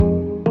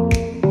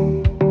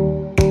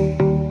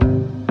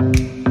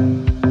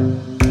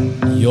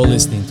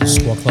listening to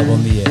Squat Club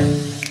on the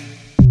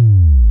Air.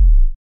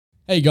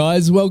 Hey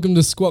guys, welcome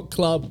to Squat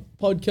Club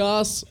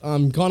podcast.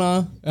 I'm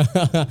Connor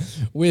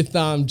with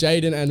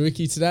Jaden and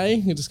Ricky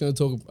today. We're just going to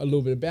talk a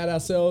little bit about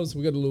ourselves.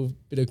 We've got a little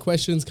bit of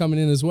questions coming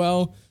in as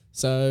well.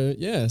 So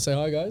yeah, say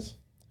hi guys.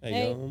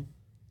 Hey.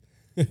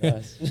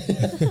 Nice.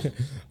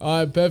 All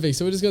right, perfect.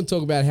 So we're just going to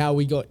talk about how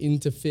we got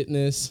into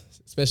fitness,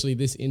 especially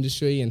this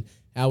industry, and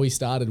how we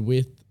started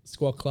with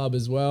Squat Club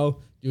as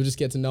well. You'll just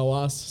get to know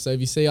us. So if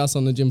you see us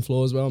on the gym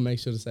floor as well, make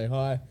sure to say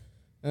hi.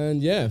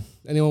 And yeah,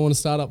 anyone want to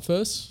start up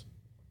first?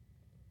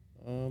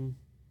 Sure.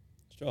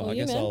 Well, I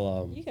guess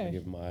I'll go.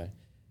 give my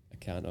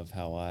account of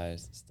how I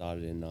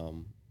started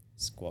in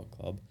Squat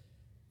Club.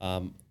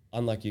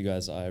 Unlike you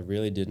guys, I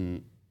really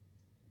didn't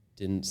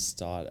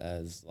start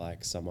as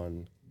like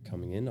someone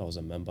coming in. I was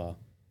a member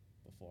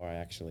before I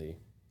actually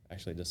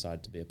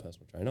decided to be a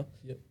personal trainer.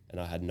 Yep. And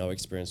I had no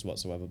experience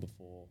whatsoever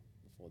before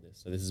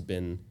this. So this has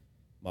been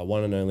my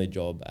one and only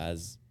job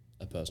as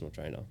a personal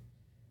trainer.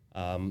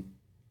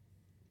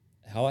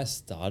 How I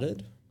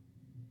started,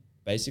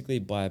 basically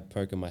by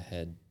poking my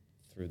head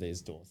through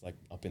these doors, like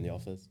up in the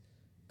office,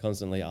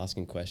 constantly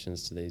asking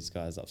questions to these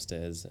guys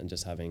upstairs and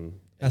just having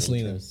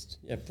Hassling them. interest.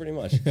 Yeah, pretty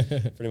much.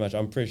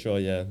 I'm pretty sure,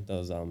 there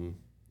was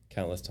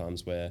countless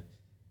times where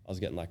I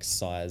was getting like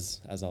sighs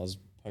as I was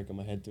poking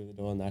my head through the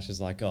door, and Ash is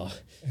like, "Oh,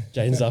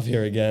 Jane's up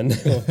here again."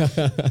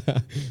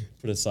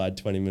 Put aside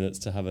 20 minutes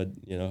to have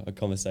a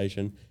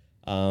conversation.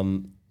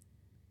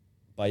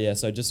 But yeah,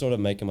 so just sort of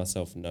making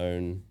myself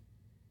known,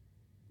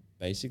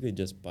 basically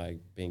just by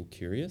being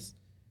curious.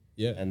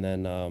 Yeah. And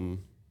then,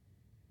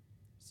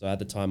 so at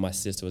the time, my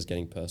sister was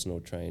getting personal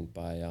trained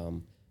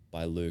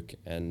by Luke,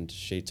 and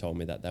she told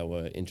me that they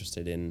were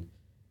interested in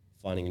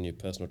finding a new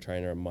personal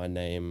trainer, and my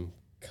name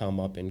come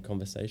up in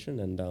conversation,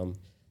 and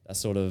that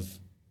sort of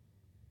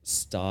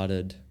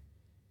started.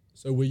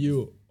 So were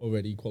you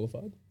already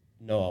qualified?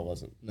 No, I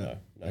wasn't. No.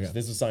 Okay. So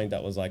this was something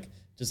that was like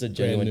just a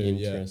genuine new,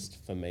 interest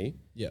for me.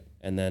 Yeah.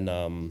 And then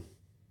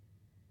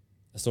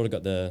I sort of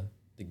got the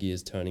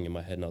gears turning in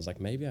my head, and I was like,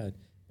 maybe I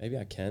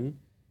can.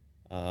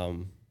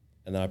 And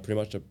then I pretty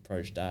much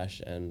approached Ash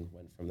and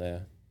went from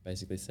there.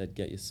 Basically said,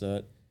 get your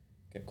cert,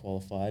 get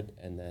qualified,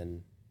 and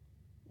then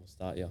we'll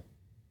start you.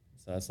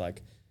 So that's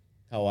like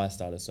how I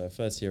started. So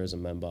first year as a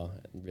member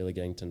and really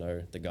getting to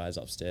know the guys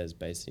upstairs,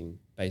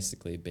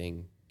 basically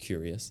being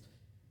curious.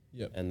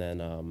 Yep. And then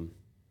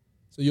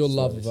So your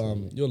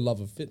slowly. your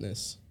love of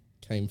fitness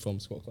came from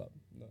Squat Club.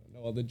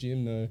 No other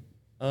gym, no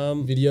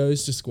um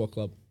videos, just Squat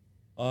Club.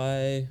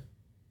 I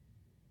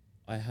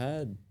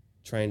had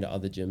trained at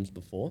other gyms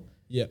before.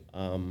 Yeah.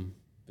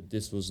 But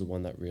this was the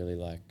one that really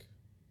like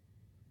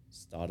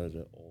started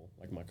it all,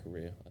 like my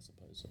career, I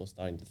suppose, or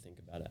starting to think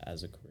about it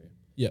as a career.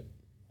 Yep.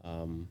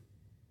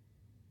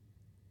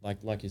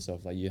 Like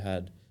yourself, like you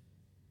had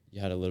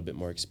a little bit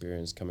more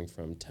experience coming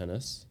from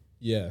tennis.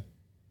 Yeah.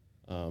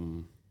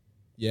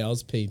 Yeah, I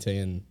was PT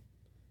and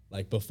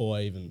like before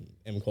I even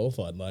am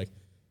qualified, like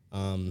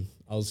I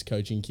was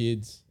coaching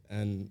kids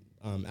and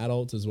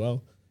adults as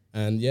well.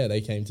 And yeah,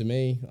 they came to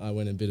me. I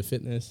went a bit of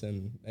fitness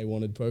and they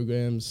wanted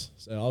programs.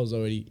 So I was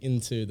already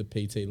into the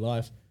PT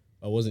life.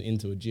 I wasn't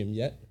into a gym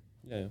yet.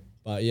 Yeah.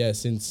 But yeah,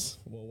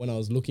 when I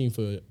was looking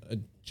for a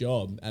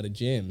job at a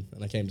gym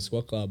and I came to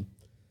Squat Club,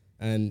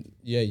 and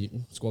yeah,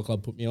 Squat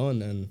Club put me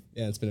on, and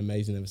yeah, it's been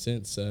amazing ever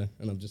since. So,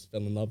 and I've just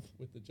fell in love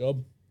with the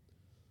job.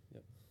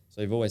 Yep.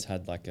 So you've always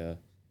had like a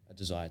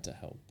desire to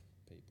help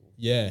people.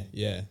 Yeah.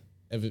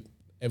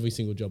 Every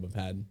single job I've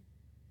had,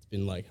 it's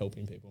been like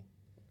helping people.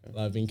 Okay.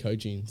 I've been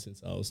coaching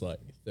since I was like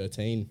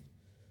 13.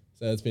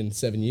 So it's been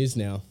 7 years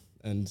now,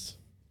 and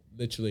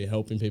literally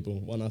helping people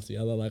one after the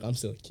other. Like I'm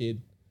still a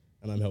kid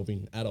and I'm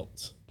helping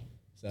adults.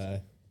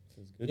 So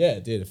Feels good. yeah,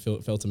 it did. It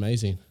felt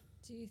amazing.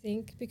 Do you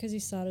think because you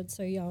started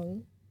so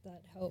young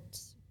that helped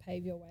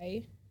pave your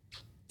way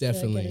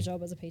Definitely. to get a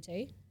job as a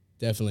PT?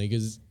 Definitely,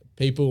 because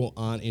people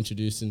aren't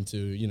introduced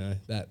into,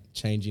 that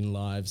changing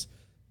lives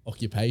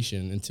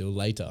occupation until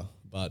later.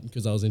 But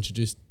because I was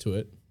introduced to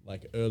it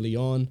like early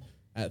on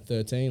at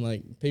 13,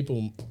 like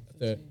people,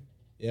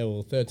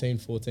 13,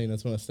 14,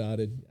 that's when I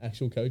started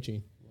actual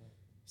coaching.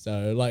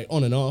 So like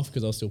on and off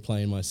because I was still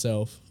playing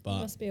myself. You But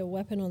must be a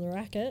weapon on the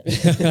racket.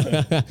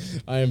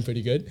 I am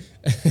pretty good.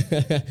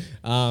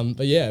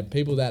 But yeah,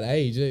 people that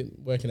age, they're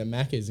working at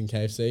Macca's and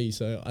KFC.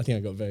 So I think I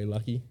got very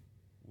lucky.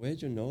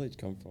 Where'd your knowledge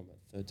come from at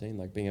 13?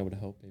 Like being able to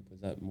help people,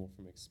 is that more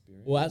from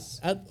experience? Well,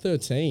 at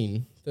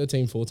 13,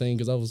 14,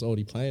 because I was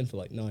already playing for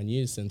like 9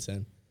 years since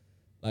then.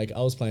 Like I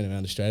was playing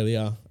around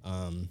Australia,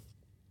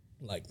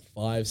 like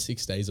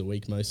 5-6 days a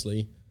week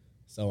mostly.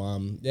 So I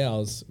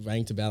was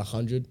ranked about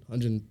 100,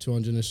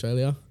 200 in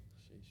Australia.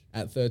 Sheesh.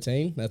 At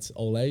 13. That's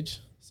all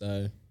age.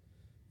 So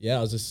yeah,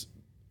 I was just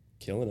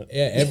Killing it.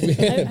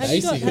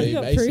 Have you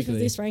got proof of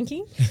this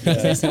ranking? Is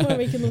there somewhere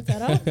we can look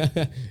that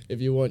up?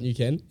 If you want, you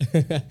can.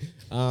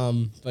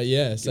 But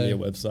yeah, Give me a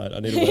website. I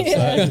need a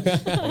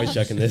website. I'll be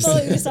checking this.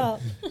 Follow this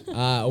up.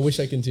 I wish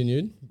I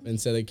continued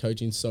instead of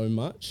coaching so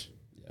much.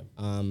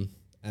 Yeah.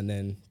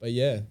 But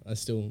yeah, I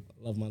still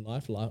love my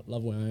life,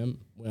 love where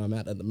I'm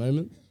at the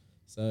moment.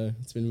 So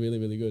it's been really,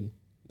 really good.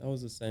 That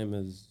was the same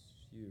as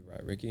you,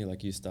 right, Ricky?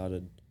 Like you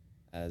started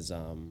as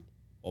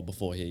or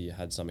before here, you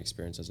had some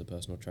experience as a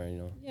personal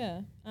trainer.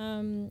 Yeah,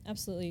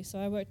 absolutely. So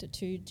I worked at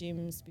 2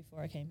 gyms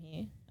before I came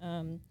here.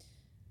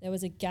 There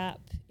was a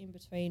gap in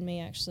between me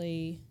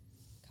actually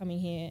coming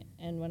here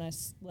and when I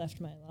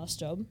left my last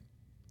job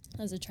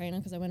as a trainer,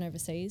 because I went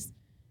overseas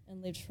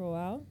and lived for a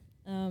while.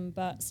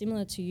 But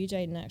similar to you,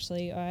 Jaden,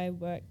 actually, I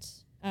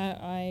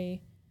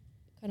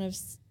kind of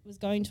was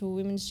going to a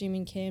women's gym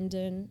in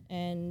Camden,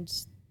 and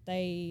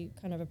they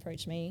kind of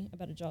approached me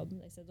about a job.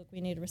 They said, look, we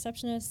need a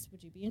receptionist.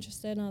 Would you be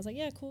interested? And I was like,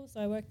 yeah, cool. So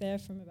I worked there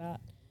from about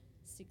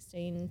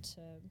 16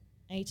 to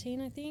 18,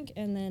 I think.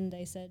 And then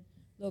they said,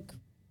 look,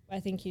 I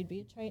think you'd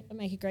be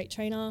make a great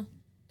trainer.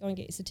 Go and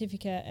get your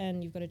certificate,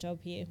 and you've got a job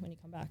here when you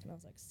come back. And I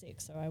was like, sick.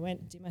 So I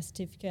went and did my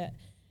certificate.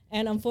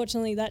 And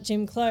unfortunately, that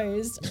gym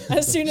closed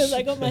as soon as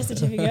I got my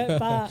certificate.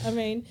 But, I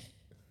mean,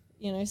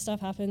 you know, stuff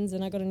happens,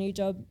 and I got a new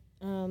job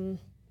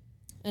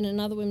and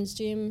another women's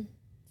gym.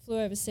 Flew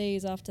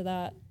overseas after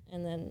that,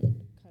 and then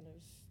kind of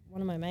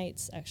one of my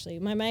mates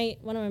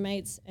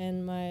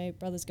and my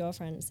brother's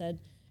girlfriend said,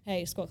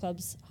 hey, Squat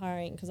Club's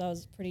hiring, because I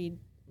was pretty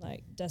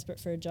like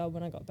desperate for a job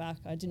when I got back.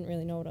 I didn't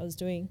really know what I was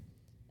doing.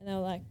 And they were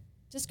like,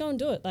 just go and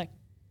do it, like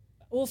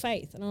all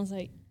faith. And I was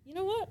like, you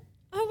know what?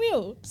 I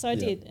will. So I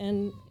did,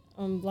 and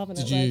I'm loving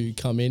it. Did you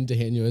come in to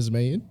hand your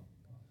resume in?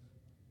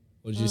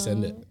 Or did you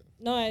send it?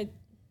 No,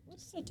 what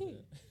did I do?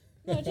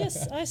 No,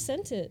 I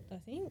sent it, I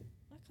think.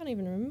 I can't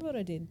even remember what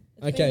I did.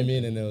 I came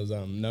in and there was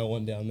no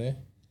one down there.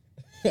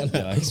 And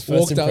I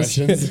walked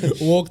upstairs.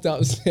 Walked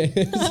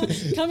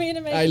upstairs. Come in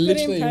and make a good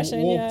impression.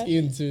 I literally walked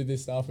into the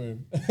staff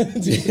room.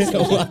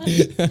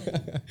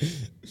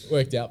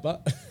 Worked out,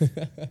 but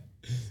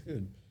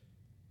good.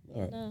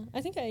 All right. No,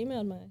 I think I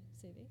emailed my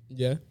CV.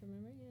 Yeah. From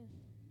memory,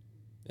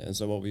 Yeah. And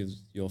so, what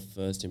was your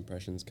first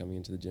impressions coming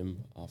into the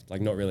gym after,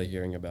 like, not really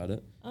hearing about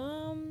it?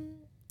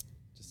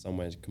 Just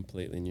somewhere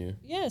completely new.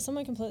 Yeah,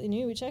 somewhere completely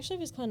new, which actually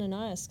was kind of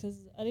nice because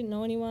I didn't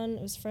know anyone.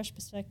 It was fresh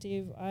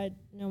perspective.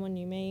 No one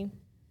knew me.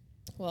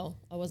 Well,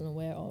 I wasn't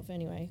aware of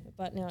anyway.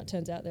 But now it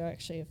turns out there are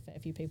actually a fair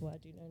few people I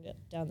do know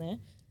down there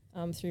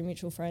through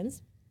mutual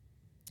friends.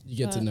 You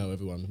get to know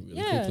everyone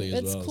really quickly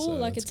as well. Yeah, it's cool. So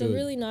like, it's good. a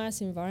really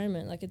nice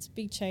environment. Like, it's a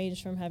big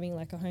change from having,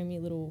 like, a homey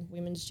little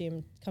women's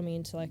gym coming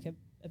into, like,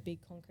 a big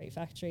concrete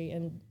factory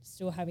and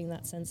still having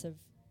that sense of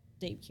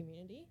deep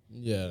community.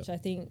 Yeah. Which I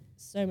think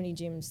so many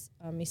gyms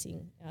are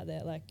missing out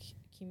there. Like,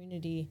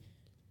 community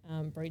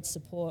breeds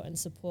support, and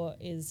support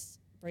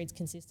breeds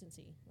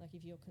consistency. Like,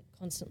 if you're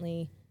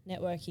constantly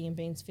networking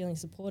and feeling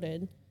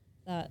supported,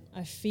 that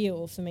I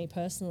feel, for me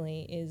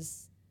personally,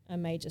 is a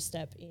major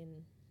step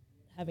in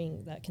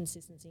having that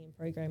consistency in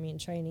programming and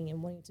training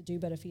and wanting to do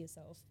better for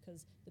yourself,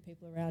 because the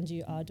people around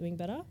you are doing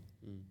better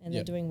and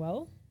they're doing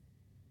well.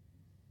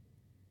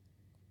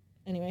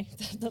 Anyway,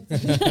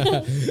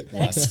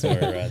 nice story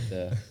right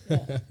there.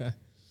 Yeah.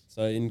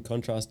 So in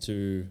contrast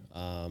to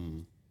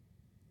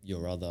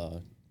your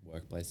other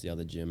workplace, the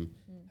other gym,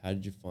 how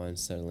did you find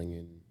settling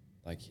in,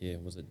 like, here?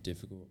 Was it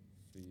difficult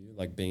for you,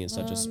 like being in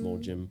such a small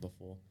gym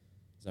before?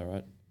 Is that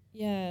right?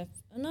 Yeah.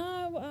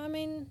 No, I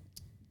mean,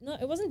 no,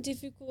 it wasn't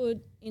difficult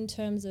in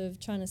terms of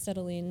trying to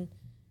settle in,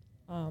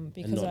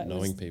 because and not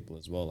knowing people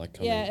as well, like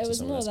coming it to was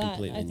someone more that's that.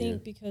 completely I think new.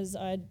 because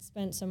I'd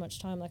spent so much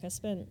time, like I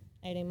spent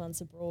 18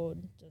 months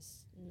abroad,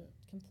 just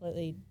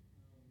completely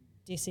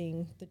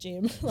dissing the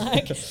gym.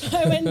 Like,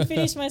 I went and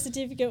finished my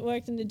certificate,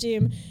 worked in the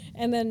gym,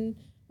 and then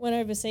went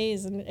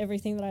overseas, and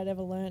everything that I'd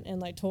ever learnt and,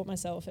 like, taught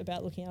myself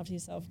about looking after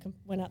yourself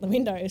went out the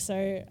window. So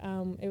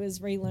it was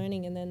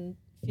relearning, and then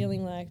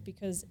feeling like,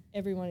 because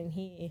everyone in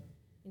here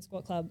in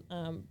Squat Club,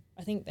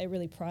 I think they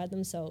really pride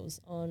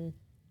themselves on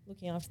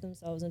looking after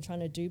themselves and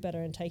trying to do better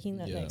and taking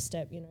that next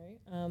step, you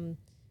know.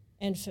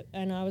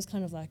 And I was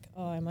kind of like,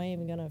 oh, am I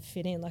even going to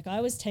fit in? Like,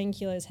 I was 10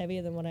 kilos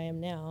heavier than what I am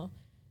now.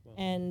 Wow.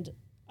 And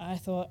I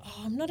thought,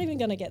 oh, I'm not even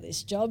going to get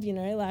this job, you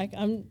know. Like,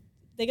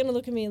 they're going to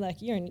look at me like,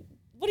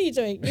 what are you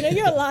doing? You know,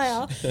 you're a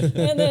liar.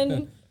 And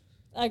then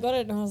I got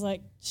it, and I was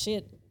like,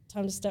 shit,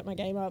 time to step my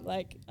game up.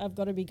 Like, I've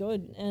got to be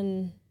good.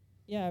 And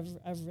yeah,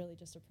 I've really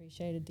just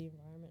appreciated the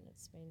environment.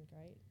 It's been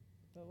great.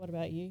 But what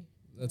about you?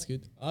 That's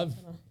good.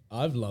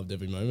 I've loved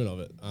every moment of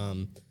it.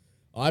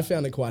 I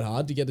found it quite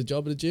hard to get a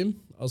job at a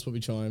gym. I was probably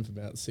trying for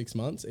about 6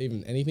 months,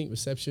 even anything,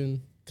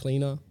 reception,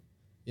 cleaner.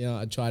 Yeah,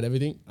 I tried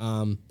everything.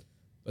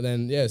 But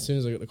then, as soon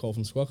as I got the call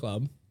from Squat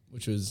Club,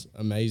 which was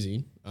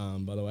amazing,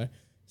 by the way.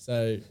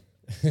 So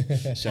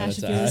shout out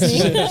to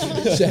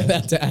Ash. Shout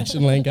out to Ash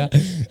and Lenka.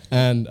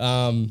 And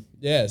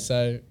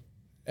so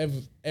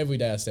every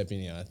day I step in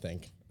here, I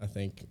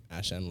thank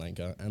Ash and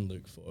Lenka and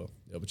Luke for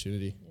the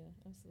opportunity.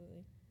 Yeah,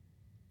 absolutely.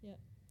 Yeah.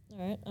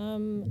 All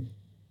right.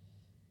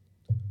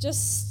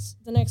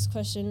 Just the next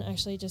question,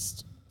 actually,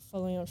 just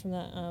following on from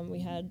that, we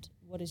had,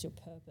 what is your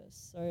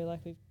purpose? So,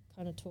 like, we've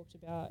kind of talked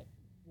about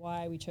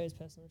why we chose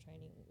personal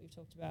training. We've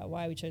talked about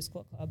why we chose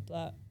Squat Club,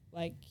 but,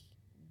 like,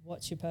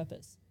 what's your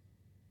purpose?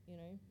 You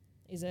know,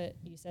 is it,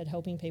 you said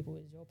helping people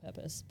is your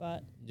purpose,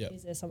 but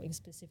is there something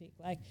specific?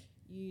 Like,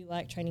 you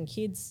like training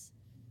kids,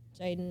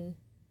 Jaden,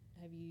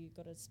 have you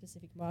got a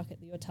specific market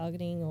that you're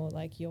targeting, or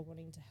like you're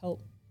wanting to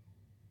help?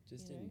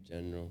 Just You know? in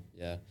general,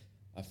 yeah.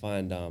 I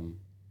find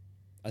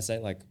I say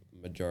like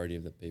majority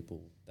of the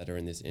people that are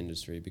in this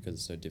industry, because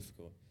it's so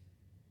difficult,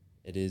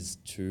 it is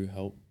to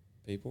help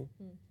people.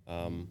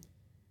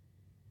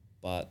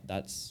 But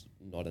that's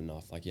not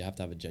enough. Like you have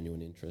to have a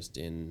genuine interest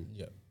in,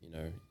 Yep. you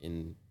know,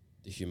 in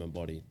the human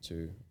body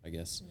to, I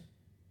guess,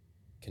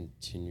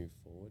 continue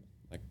forward.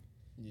 Like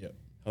Yep.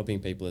 helping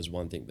people is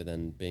one thing, but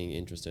then being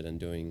interested and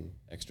doing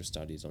extra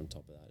studies on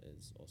top of that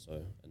is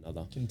also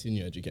another.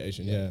 Continue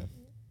education. Yeah.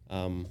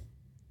 Yeah.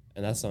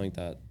 And that's something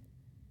that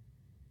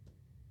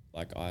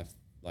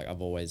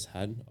I've always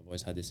had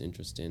this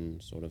interest in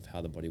sort of how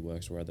the body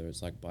works, whether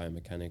it's like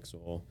biomechanics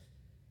or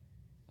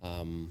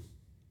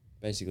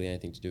basically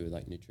anything to do with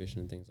like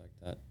nutrition and things like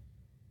that.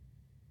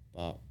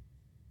 But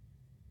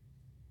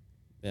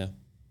yeah,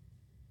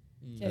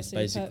 Okay, that's so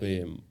you've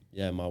basically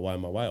my why.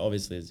 My why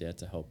obviously is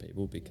to help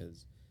people,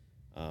 because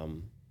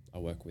I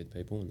work with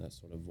people and that's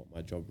sort of what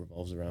my job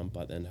revolves around.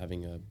 But then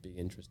having a big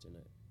interest in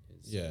it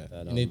is Yeah.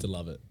 that, You need to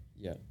love it.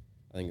 yeah,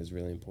 I think is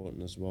really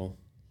important as well.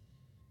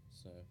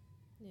 So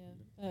Yeah,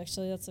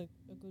 actually, that's a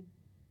good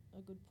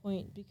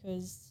point,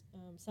 because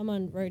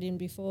someone wrote in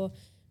before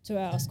to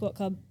our Squat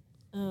Club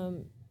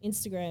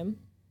Instagram.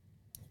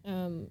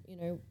 You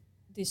know,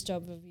 this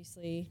job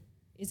obviously,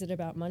 is it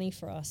about money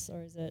for us,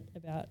 or is it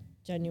about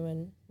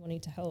genuine wanting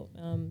to help?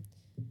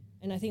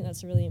 And I think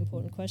that's a really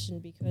important question,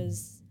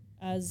 because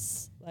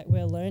as like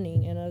we're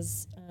learning, and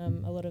as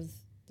a lot of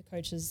the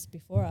coaches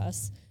before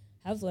us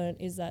have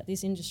learned, is that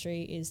this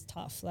industry is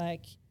tough.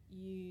 Like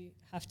you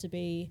have to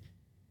be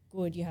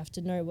good, you have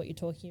to know what you're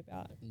talking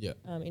about Yeah.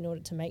 in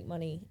order to make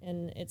money.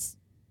 And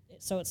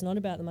so it's not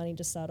about the money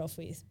to start off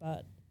with,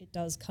 but it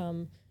does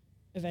come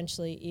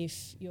eventually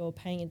if you're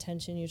paying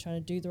attention, you're trying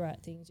to do the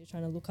right things, you're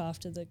trying to look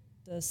after the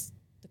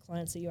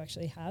clients that you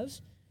actually have.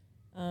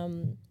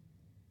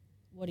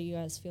 What do you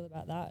guys feel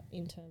about that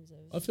in terms of?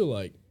 I feel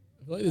like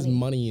there's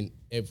money in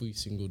every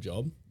single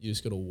job. You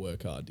just got to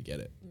work hard to get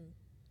it.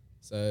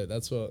 So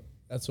that's what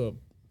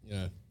you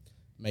know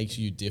makes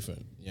you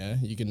different. Yeah,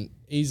 you can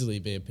easily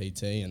be a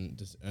PT and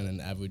just earn an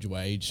average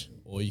wage,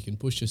 or you can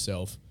push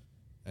yourself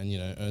and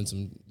earn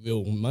some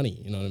real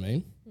money. You know what I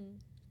mean?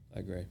 I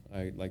agree.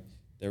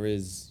 There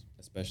is,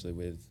 especially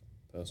with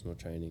personal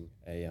training,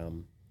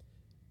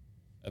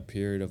 a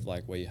period of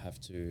like where you have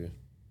to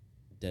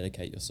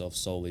dedicate yourself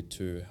solely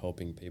to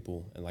helping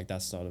people, and like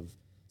that's sort of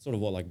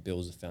what like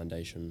builds the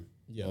foundation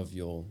of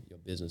your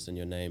business and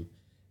your name.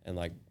 And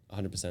like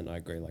 100% I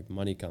agree, like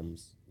money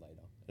comes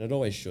later, and it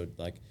always should.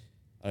 Like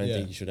I don't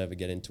think you should ever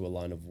get into a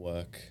line of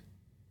work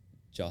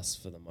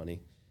just for the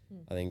money.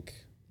 I think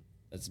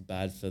it's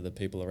bad for the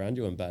people around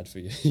you and bad for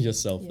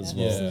yourself as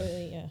well.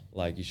 Absolutely, yeah.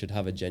 Like you should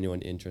have a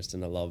genuine interest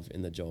and a love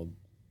in the job,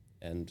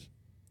 and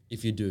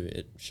if you do,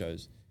 it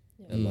shows.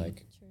 Yeah. And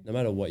like True. no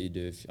matter what you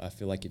do, I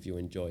feel like if you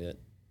enjoy it,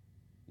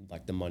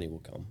 like the money will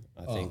come.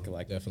 I think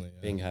like definitely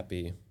being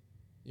happy.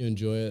 You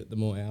enjoy it, the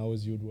more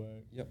hours you would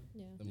work, Yeah.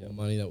 the more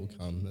money that will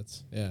come.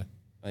 That's I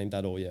think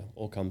that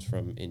all comes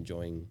from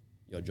enjoying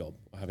your job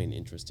or having an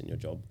interest in your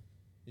job,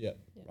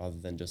 rather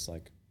than just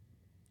like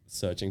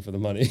searching for the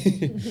money.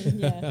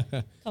 Yeah.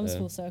 Comes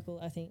full circle,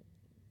 I think.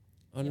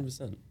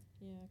 100%.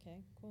 Yeah, okay,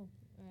 cool.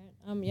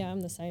 All right. Yeah,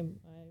 I'm the same.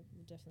 I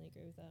would definitely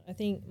agree with that. I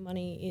think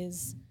money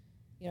is,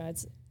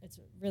 it's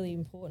really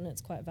important,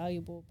 it's quite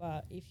valuable,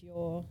 but if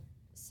your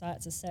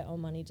sights are set on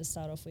money to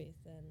start off with,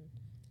 then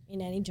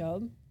in any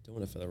job,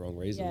 Doing it for the wrong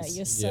reasons.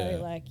 you're so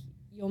like,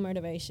 your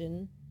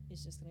motivation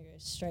is just going to go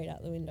straight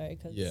out the window,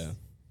 because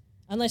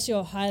unless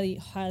you're highly,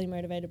 highly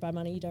motivated by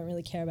money, you don't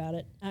really care about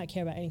it,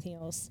 care about anything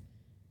else.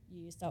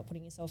 You start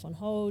putting yourself on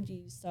hold,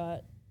 you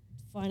start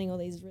finding all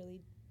these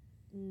really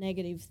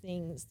negative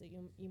things that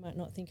you might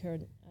not think are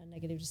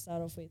negative to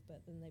start off with,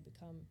 but then they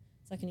become,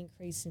 it's like an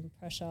increase in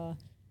pressure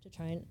to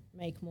try and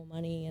make more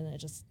money, and it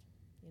just,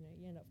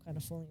 you end up kind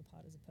of falling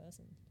apart as a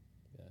person.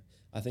 Yeah.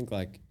 I think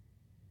like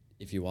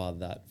if you are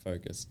that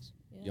focused,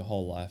 your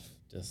whole life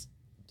just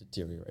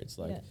deteriorates,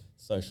 like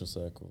social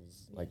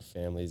circles, like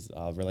families,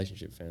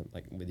 relationship,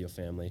 like with your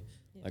family,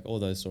 like all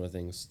those sort of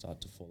things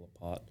start to fall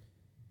apart.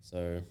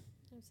 So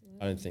Absolutely.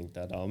 I don't think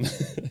that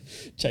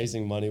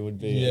chasing money would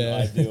be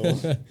an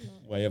ideal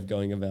way of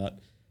going about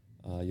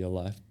your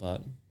life,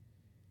 but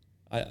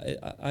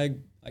I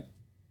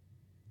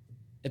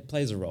it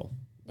plays a role.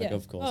 Like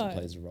of course it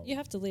plays a role. You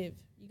have to live.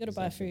 You got to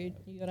buy food.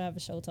 You got to have a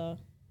shelter.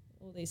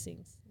 All these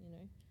things,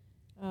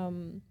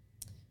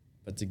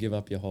 But to give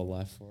up your whole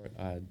life for it,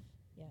 I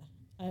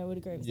would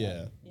agree with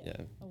that. Yeah,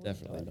 I wouldn't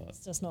definitely do it. not.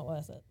 It's just not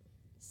worth it.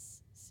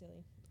 It's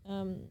silly.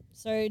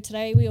 So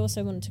today we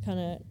also wanted to kind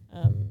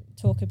of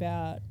talk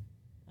about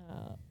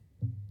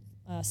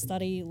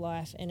study,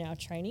 life, and our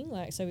training.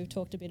 Like, so we've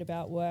talked a bit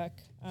about work.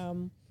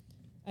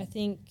 I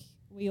think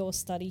we all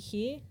study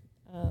here.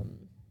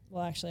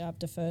 Well, actually, I've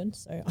deferred,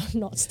 so I'm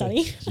not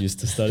studying. Used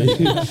to study.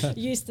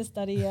 Used to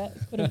study, yeah,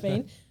 could have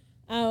been.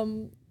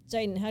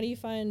 Jaden, how do you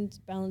find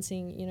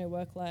balancing,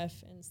 work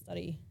life and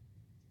study,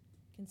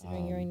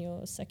 considering you're in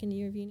your second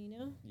year of uni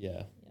now?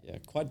 Yeah. Yeah,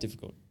 quite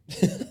difficult,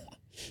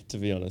 to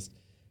be honest.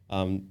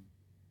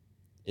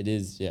 It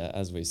is, yeah,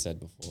 as we said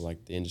before,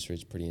 like the industry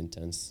is pretty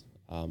intense.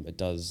 It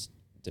does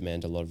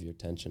demand a lot of your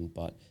attention,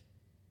 but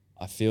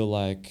I feel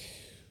like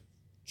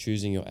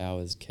choosing your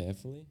hours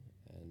carefully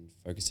and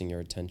focusing your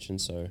attention.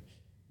 So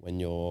when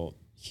you're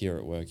here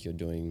at work, you're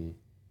doing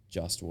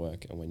just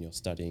work, and when you're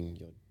studying,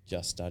 you're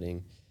just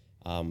studying.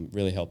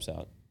 Really helps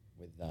out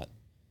with that.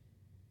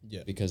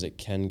 Yeah. Because it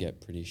can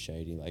get pretty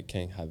shady. Like,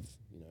 can have,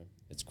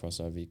 its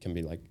crossover. You can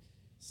be like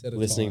Set a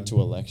listening time.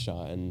 to a lecture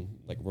and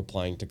like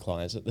replying to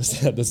clients at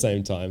the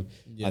same time.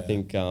 Yeah. I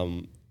think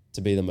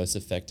to be the most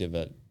effective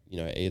at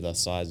either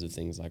sides of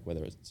things, like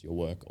whether it's your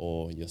work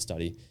or your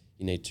study,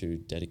 you need to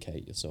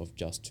dedicate yourself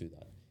just to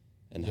that,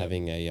 and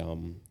having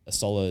a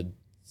solid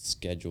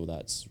schedule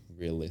that's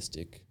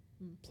realistic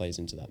plays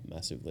into that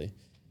massively.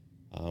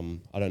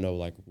 I don't know,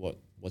 like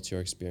what's your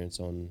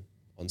experience on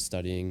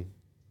studying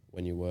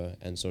when you were,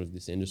 and sort of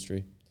this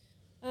industry?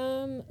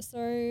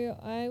 So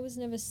I was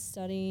never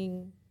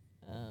studying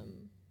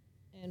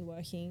and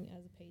working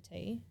as a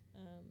PT.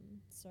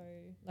 So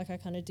like I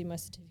kind of did my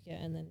certificate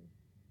and then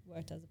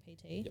worked as a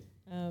PT. Yep.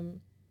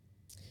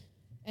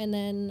 And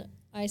then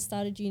I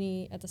started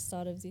uni at the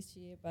start of this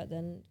year, but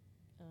then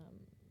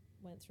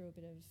went through a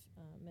bit of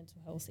mental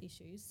health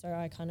issues. So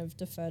I kind of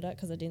deferred it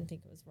because I didn't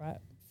think it was right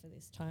for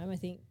this time. I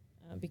think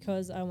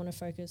because I want to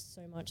focus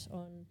so much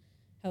on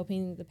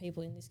helping the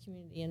people in this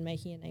community and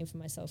making a name for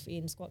myself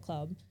in Squat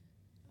Club,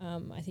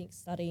 I think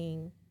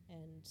studying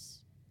and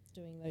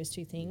doing those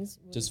two things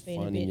would Just have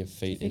been finding a bit your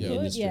feet difficult. in the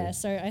industry. Yeah,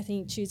 so I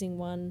think choosing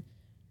one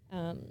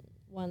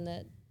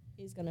that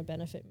is going to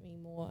benefit me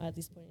more at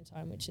this point in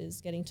time, which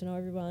is getting to know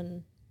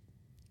everyone.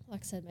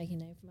 Like I said,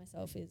 making a name for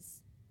myself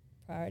is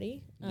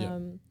priority. Yeah.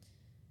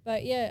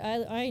 But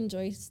yeah, I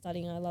enjoy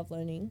studying. I love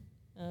learning.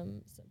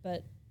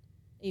 But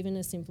even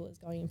as simple as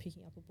going and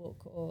picking up a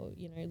book or,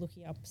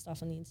 looking up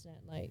stuff on the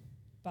internet,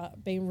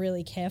 but being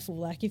really careful,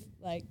 like if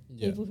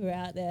people who are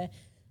out there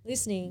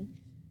listening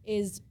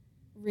is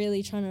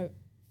really trying to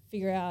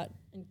figure out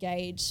and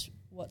gauge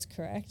what's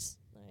correct,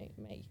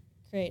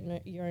 create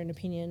your own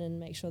opinion and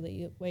make sure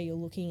that where you're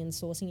looking and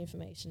sourcing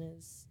information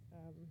is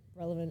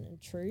relevant and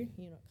true.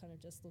 You're not kind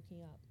of just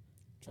looking up.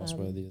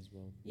 Trustworthy as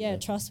well. Yeah,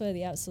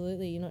 trustworthy,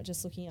 absolutely. You're not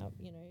just looking up,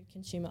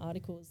 consumer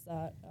articles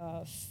that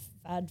are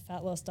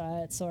fat loss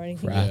diets or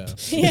anything. Crap.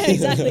 Yeah,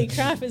 exactly.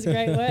 Crap is a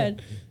great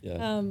word.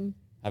 Yeah.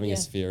 Having yeah. a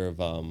sphere of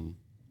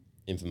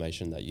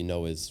information that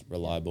is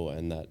reliable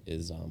and that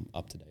is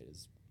up to date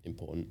is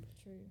important.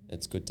 True.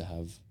 It's good to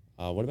have.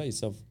 What about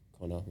yourself,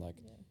 Connor?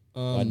 I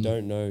Um,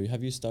 don't know.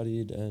 Have you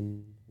studied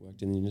and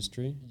worked in the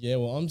industry? Yeah,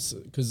 well,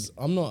 because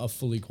I'm not a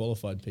fully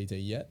qualified PT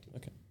yet.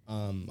 Okay.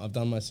 I've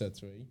done my Cert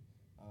 3.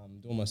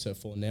 Doing my Cert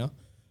 4 now.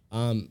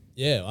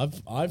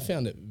 I've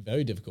found it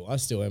very difficult. I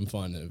still am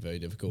finding it very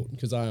difficult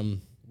because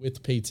I'm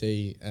with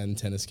PT and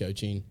tennis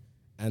coaching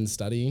and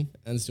studying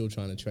and still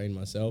trying to train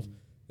myself.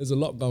 There's a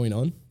lot going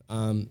on,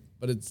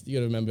 but you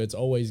got to remember it's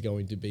always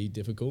going to be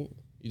difficult.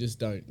 You just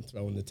don't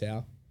throw in the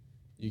towel.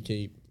 You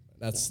keep.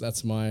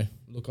 That's my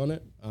look on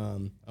it.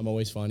 I'm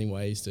always finding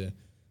ways to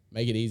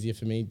make it easier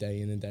for me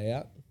day in and day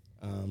out,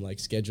 like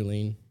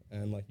scheduling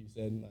and like you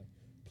said,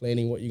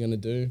 planning what you're going to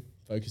do.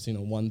 Focusing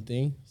on one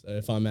thing. So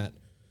if I'm at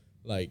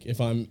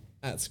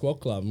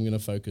Squat Club, I'm going to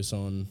focus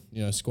on,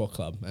 Squat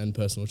Club and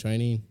personal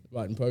training,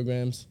 writing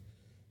programs.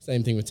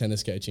 Same thing with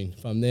tennis coaching.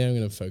 If I'm there, I'm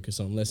going to focus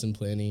on lesson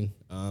planning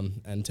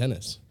and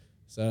tennis.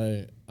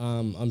 So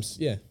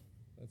I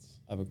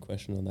have a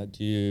question on that.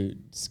 Do you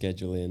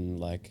schedule in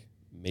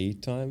me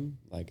time,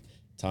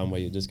 time where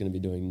you're just going to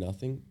be doing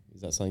nothing?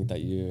 Is that something that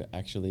you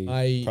actually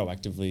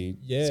proactively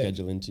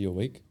schedule into your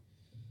week?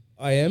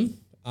 I am.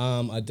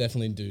 I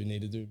definitely do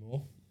need to do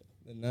more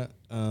than that.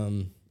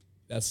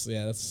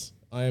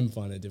 I am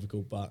finding it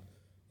difficult, but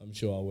I'm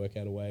sure I'll work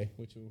out a way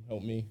which will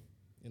help me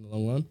in the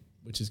long run,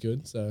 which is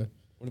good. So,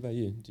 what about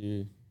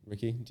you?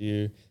 Ricky, do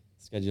you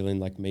schedule in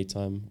me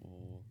time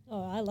or?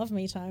 Oh, I love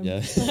me time.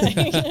 Yeah.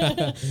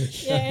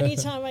 Any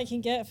time I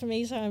can get for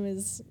me time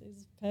is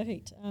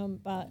perfect.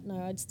 But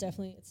no, it's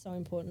so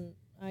important.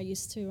 I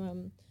used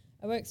to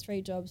I worked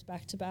 3 jobs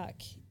back to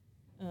back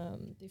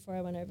before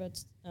I went over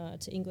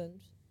to England,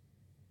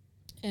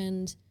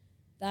 and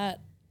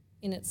that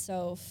in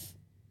itself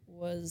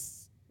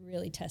was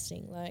really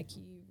testing.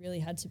 You really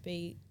had to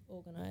be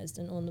organised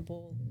and on the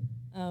ball,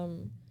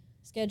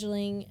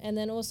 scheduling, and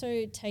then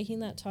also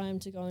taking that time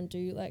to go and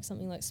do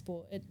something like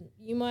sport.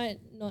 You might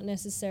not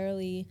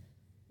necessarily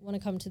want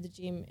to come to the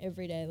gym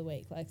every day of the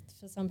week.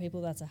 For some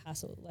people that's a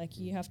hassle.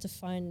 You have to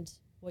find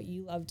what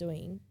you love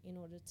doing in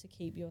order to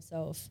keep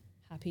yourself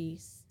happy,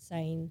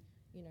 sane,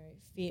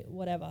 fit,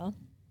 whatever.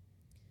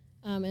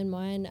 And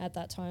mine at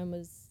that time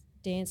was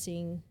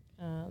dancing,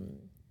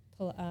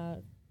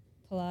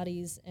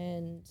 Pilates,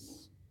 and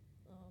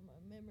my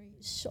memory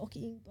is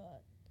shocking,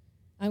 but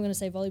I'm going to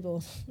say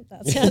volleyball.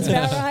 That sounds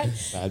about right.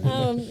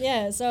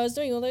 So I was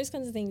doing all those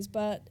kinds of things,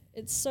 but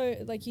it's so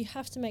you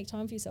have to make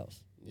time for yourself.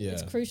 Yeah.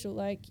 It's crucial.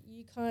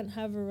 You can't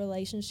have a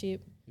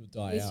relationship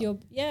you'll die with out.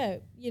 your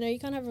you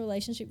can't have a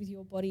relationship with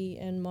your body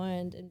and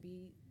mind and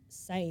be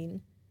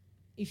sane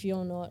if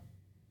you're not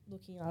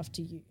looking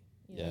after you.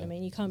 You know what I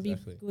mean? You can't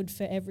exactly. be good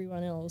for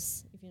everyone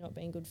else if you're not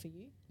being good for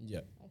you.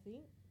 Yeah. I think.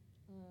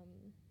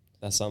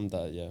 That's something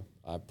that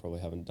I probably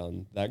haven't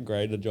done that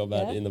great a job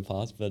at Yeah. in the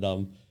past, but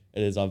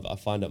it is. I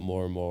find it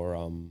more and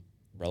more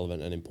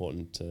relevant and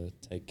important to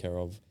take care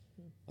of.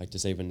 Like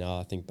just even now,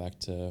 I think back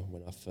to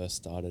when I first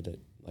started it,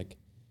 like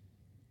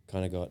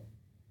kind of got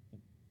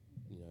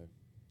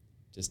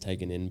just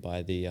taken in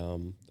by the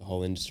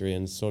whole industry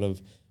and sort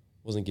of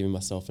wasn't giving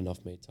myself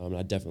enough me time. And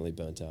I definitely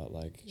burnt out,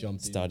 like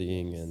Jumped in.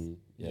 studying and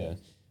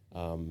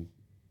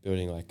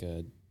building like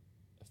a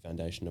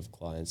foundation of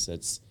clients.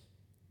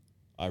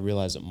 I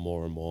realize it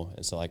more and more.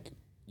 And so like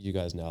you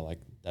guys now, like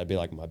that'd be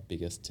like my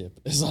biggest tip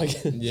is like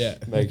Yeah.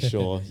 make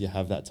sure you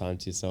have that time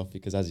to yourself,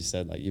 because as you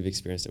said, like you've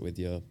experienced it with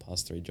your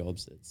past 3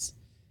 jobs. It's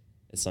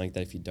something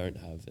that if you don't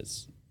have,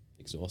 it's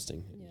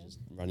exhausting. Yeah. You just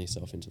run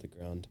yourself into the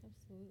ground.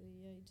 Absolutely,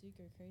 yeah, you do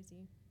go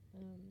crazy.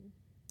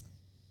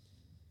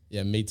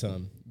 Yeah, me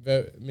time.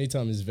 Me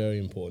time is very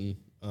important.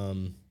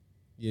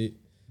 You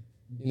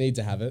need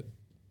to have it.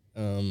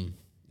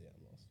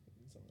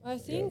 I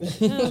think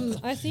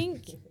I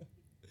think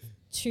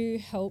to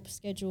help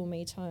schedule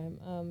me time,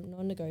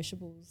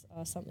 non-negotiables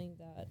are something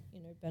that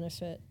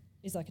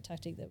is like a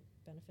tactic that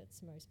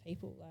benefits most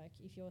people. Like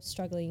if you're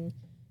struggling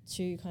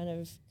to kind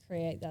of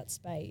create that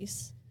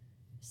space,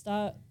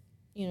 start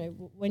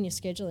when you're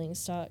scheduling,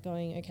 start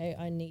going, okay,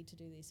 I need to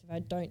do this. If I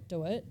don't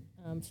do it,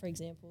 for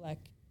example,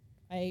 like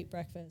I eat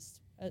breakfast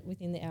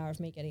within the hour of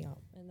me getting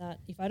up, and that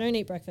if I don't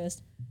eat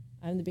breakfast,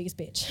 I'm the biggest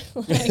bitch.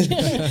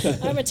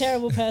 Like, I'm a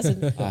terrible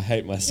person. I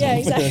hate myself. Yeah,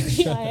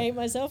 exactly. I hate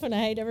myself and I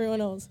hate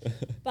everyone else.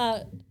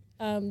 But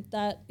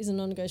that is a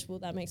non-negotiable.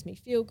 That makes me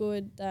feel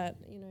good. That,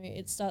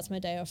 it starts my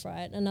day off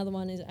right. Another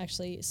one is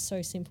actually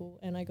so simple,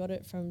 and I got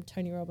it from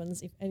Tony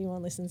Robbins, if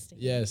anyone listens to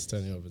him. Yes,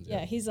 Tony Robbins.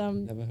 Yeah, he's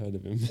Never heard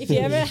of him. if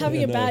you're ever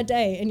having a bad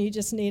day and you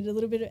just need a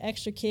little bit of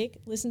extra kick,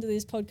 listen to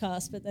this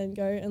podcast, but then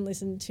go and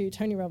listen to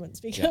Tony Robbins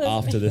because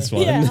after this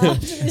one. yeah,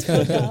 after this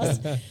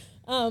podcast.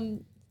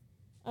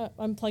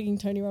 I'm plugging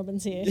Tony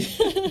Robbins here.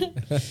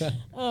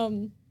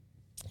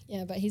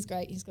 Yeah, but he's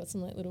great. He's got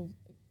some like good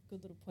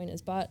little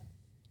pointers. But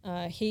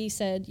he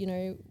said,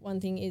 one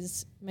thing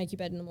is make your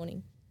bed in the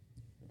morning.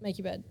 Make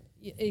your bed.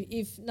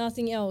 If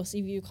nothing else,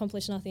 if you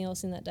accomplish nothing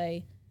else in that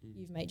day,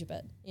 you've made your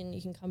bed, and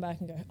you can come back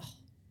and go, oh,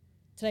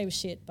 today was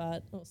shit,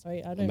 but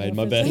I made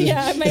my bed.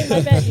 Yeah, I made my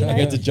bed. I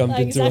get to jump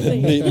into a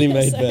neatly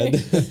made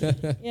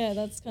bed. Yeah,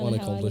 that's kind One of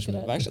how I look at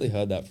accomplishment. I've it. actually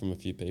heard that from a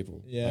few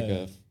people. Yeah, like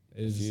it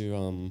a is.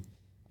 few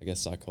I guess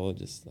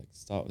psychologists, like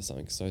start with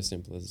something so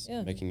simple as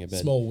making a bed.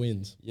 Small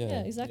wins.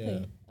 Yeah, exactly.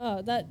 Yeah.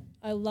 Oh, that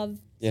I love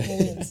Yeah. small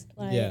wins.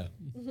 Like, Yeah.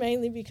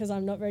 mainly because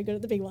I'm not very good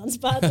at the big ones,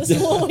 but the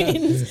small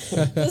wins.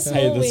 The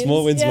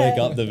Small wins yeah. make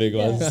up the big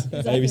Yeah, ones.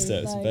 exactly. Baby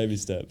steps, Like, baby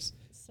steps.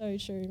 So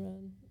true,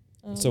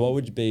 man. So what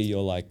would be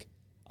your like,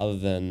 other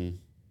than,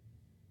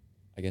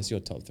 I guess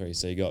your top 3?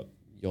 So you got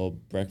your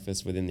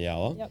breakfast within the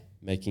hour, Yep.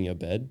 making your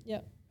bed.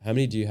 Yep. How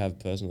many do you have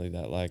personally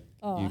that like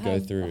Oh, you I go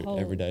have through a whole-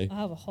 every day? I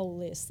have a whole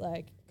list.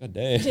 Like, God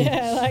damn.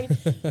 yeah, like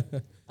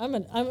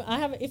I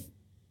have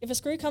if a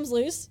screw comes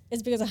loose,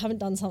 it's because I haven't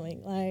done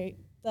something. Like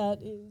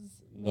that is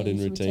Not me in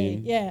for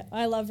routine. Yeah,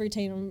 I love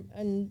routine,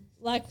 and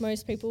like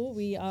most people,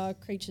 we are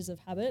creatures of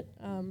habit.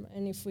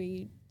 And if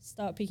we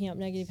start picking up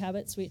negative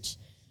habits, which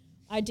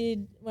I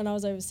did when I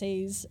was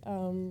overseas.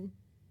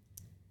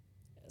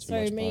 So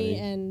much me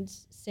partying. and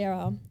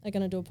Sarah are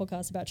going to do a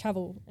podcast about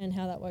travel and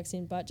how that works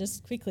in. But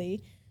just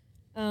quickly,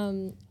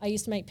 I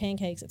used to make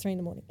pancakes at 3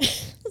 a.m.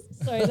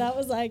 So that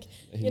was like,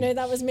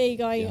 that was me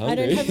going, You're I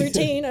don't hungry. have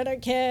routine, I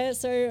don't care.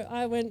 So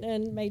I went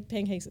and made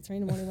pancakes at 3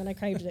 a.m. when I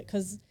craved it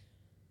because,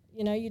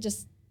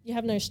 you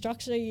have no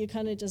structure. You're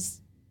kind of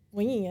just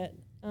winging it.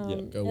 Go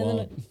and then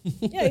wild.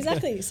 yeah,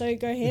 exactly. So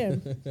go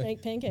ham,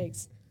 make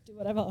pancakes, do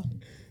whatever.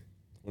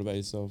 What about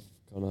yourself,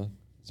 Connor?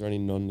 Is there any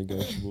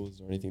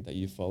non-negotiables or anything that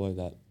you follow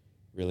that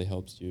really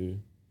helps you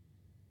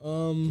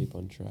keep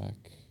on track?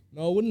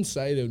 No, I wouldn't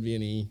say there would be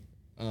any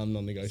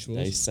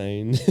non-negotiables. Stay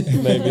sane,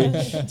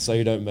 maybe, so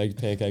you don't make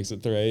pancakes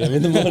at 3 a.m.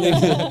 in the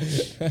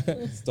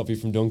morning. Stop you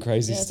from doing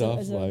crazy Yeah, stuff.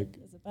 it's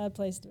a bad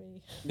place to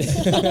be.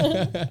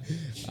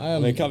 I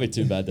mean, it can't be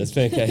too bad. There's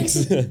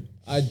pancakes.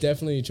 I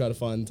definitely try to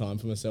find time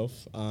for myself,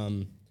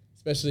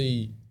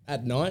 especially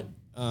at night.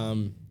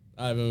 I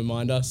have a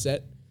reminder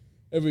set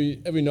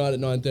every night at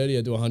 9:30.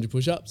 I do 100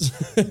 push-ups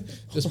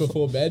just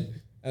before bed,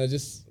 and it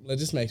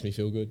just makes me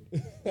feel good.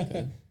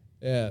 Okay.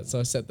 Yeah, so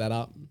I set that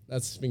up.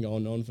 That's been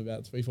going on for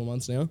about 3-4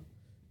 months now,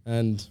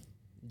 and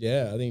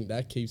yeah, I think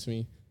that keeps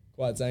me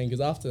quite sane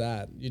because after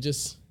that,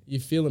 you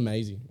feel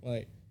amazing,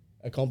 like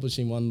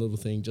accomplishing one little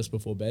thing just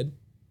before bed.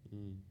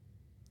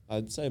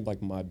 I'd say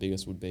like my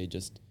biggest would be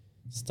just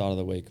start of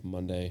the week,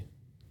 Monday,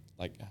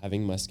 like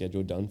having my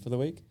schedule done for the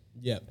week.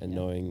 Yeah, And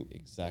knowing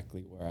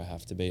exactly where I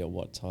have to be at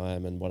what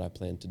time and what I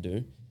plan to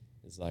do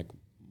is like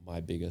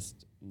my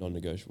biggest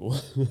non-negotiable.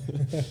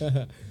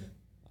 I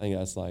think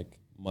that's like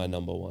my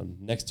number one,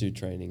 next to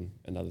training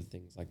and other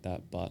things like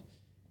that. But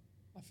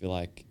I feel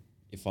like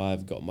if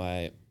I've got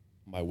my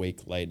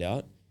week laid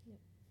out, Yep.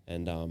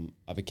 and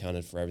I've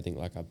accounted for everything,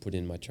 like I put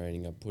in my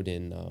training, I put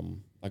in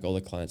like all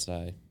the clients that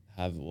I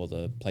have, all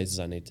the places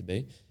I need to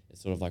be.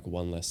 It's sort of like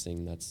one less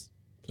thing that's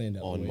Planned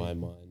out the on week. my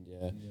mind.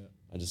 Yeah. Yeah.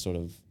 I just sort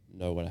of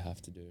know what I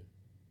have to do.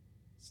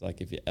 It's like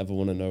if you ever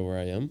want to know where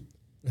I am,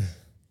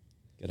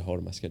 get a hold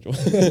of my schedule.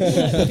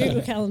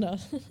 Google Calendar.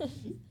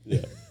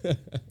 Yeah. Yeah.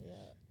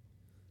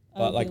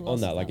 But like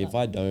on that, like if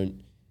I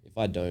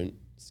don't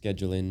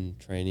schedule in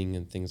training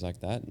and things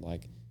like that,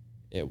 like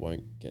it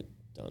won't get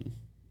done.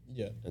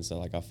 Yeah. And so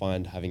like I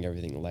find having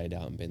everything laid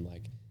out and being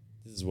like,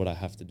 this is what I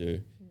have to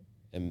do,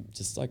 and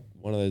just like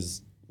one of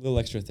those little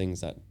extra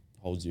things that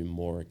holds you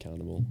more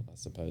accountable, I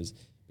suppose,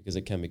 because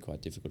it can be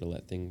quite difficult to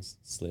let things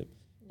slip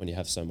when you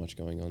have so much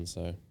going on.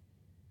 So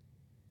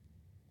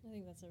I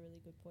think that's a really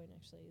good point,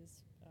 actually,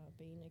 is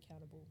being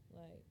accountable.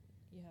 Like,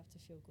 you have to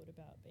feel good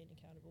about being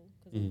accountable,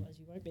 because otherwise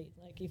you won't be.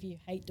 Like, if you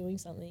hate doing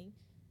something,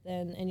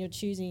 then, and you're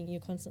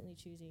constantly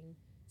choosing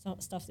some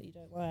stuff that you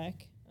don't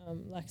like,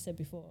 like I said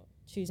before,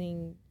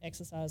 choosing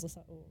exercise or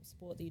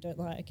sport that you don't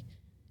like,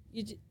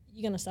 you're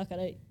going to suck at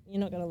it. You're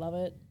not going to love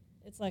it.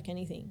 It's like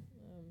anything.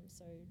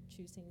 So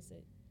choose things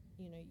that,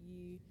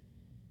 you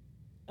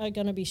are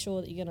going to be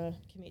sure that you're going to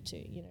commit to,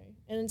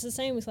 And it's the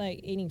same with, like,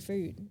 eating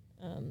food,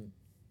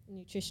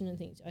 nutrition and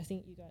things. I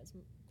think you guys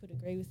could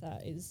agree with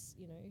that, is,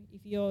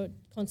 if you're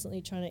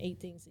constantly trying to eat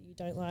things that you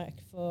don't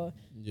like for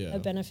a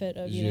benefit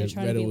of,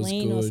 trying to be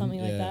lean or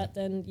something like that,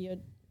 then you're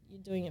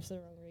doing it for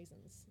the wrong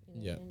reasons.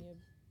 And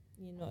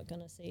you're not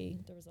going to see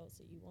the results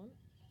that you want.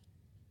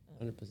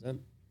 100%.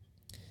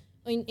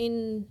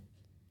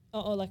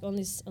 Like on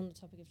the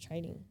topic of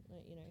training, like,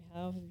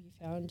 how have you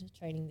found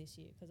training this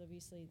year? Because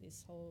obviously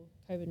this whole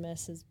COVID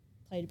mess has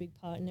played a big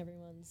part in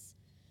everyone's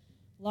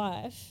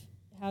life.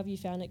 How have you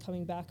found it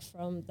coming back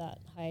from that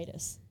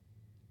hiatus?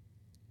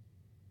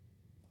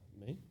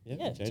 Me?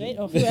 Yeah, Jade? Jade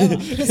or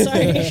whoever.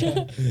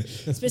 Sorry.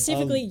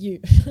 Specifically you.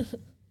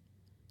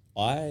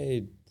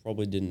 I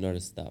probably didn't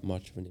notice that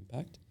much of an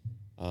impact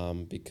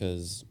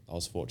because I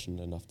was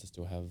fortunate enough to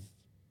still have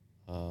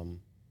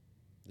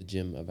the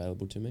gym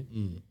available to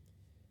me.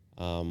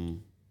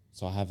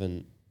 So I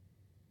haven't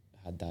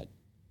had that,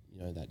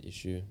 that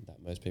issue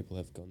that most people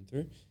have gone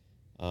through.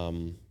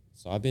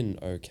 So I've been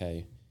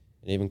okay.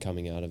 And even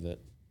coming out of it,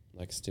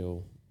 like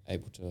still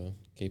able to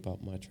keep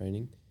up my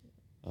training.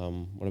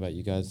 What about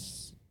you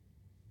guys?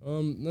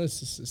 No,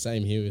 it's just the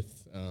same here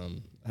with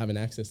having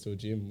access to a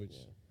gym, which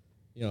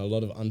a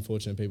lot of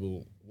unfortunate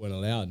people weren't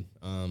allowed.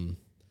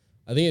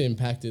 I think it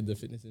impacted the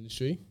fitness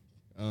industry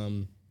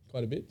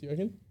quite a bit. Do you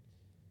reckon?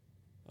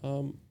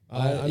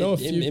 I know a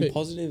few in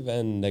positive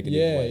and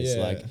negative ways.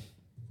 Yeah. Like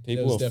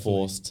people are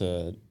forced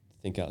to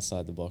think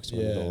outside the box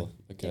when it all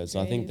occurs. So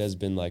I think there's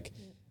been like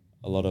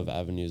a lot of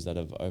avenues that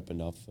have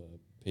opened up for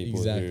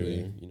people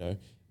who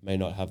may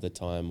not have the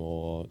time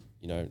or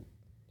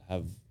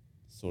have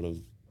sort of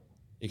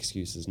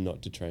excuses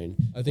not to train.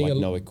 I think like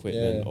no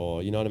equipment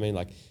or you know what I mean.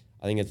 Like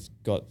I think it's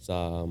got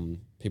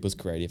people's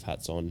creative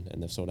hats on,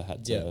 and they've sort of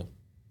had to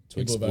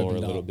explore a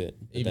little bit,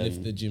 even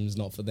if the gym's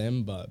not for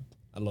them, but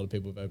a lot of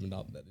people have opened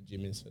up that the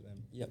gym is for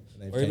them. Yep.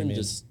 Or even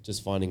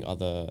just finding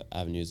other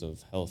avenues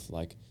of health,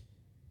 like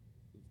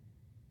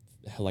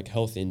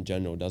health in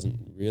general doesn't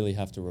really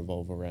have to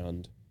revolve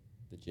around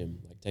the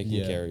gym. Like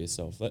taking care of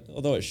yourself,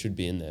 although it should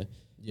be in there.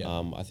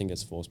 I think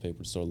it's forced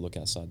people to sort of look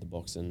outside the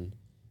box and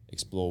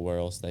explore where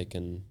else they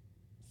can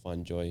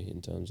find joy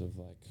in terms of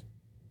like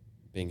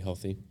being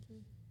healthy.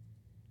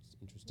 It's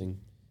interesting.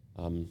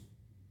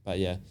 But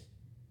yeah,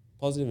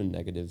 positive and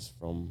negatives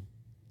from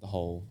the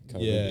whole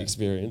COVID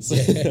experience.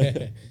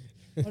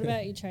 What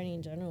about your training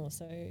in general?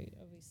 So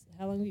obviously,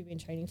 how long have you been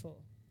training for?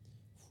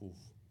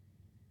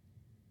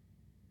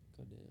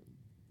 Goddamn.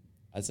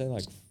 I'd say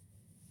like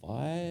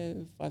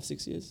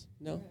 5-6 years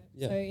now. Right.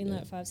 Yeah. So in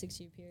that 5-6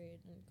 year period,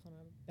 and kind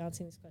of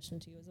bouncing this question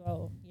to you as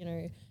well,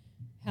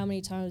 how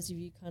many times have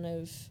you kind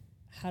of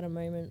had a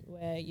moment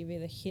where you've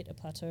either hit a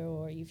plateau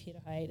or you've hit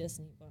a hiatus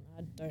and you've gone,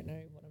 I don't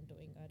know what I'm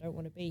doing, I don't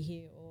want to be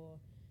here, or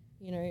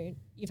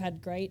you've had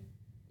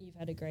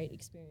a great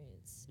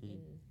experience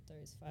in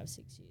those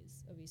 5-6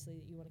 years, obviously,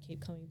 that you want to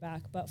keep coming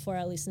back. But for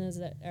our listeners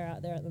that are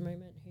out there at the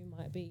moment who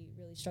might be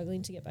really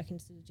struggling to get back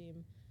into the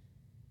gym,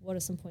 what are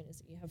some pointers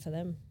that you have for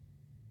them?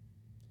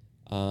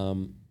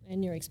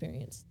 And your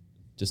experience?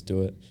 Just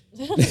do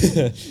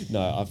it.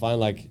 No, I find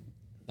like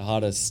the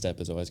hardest step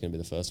is always going to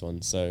be the first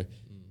one. So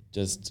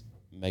just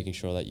making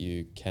sure that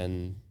you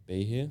can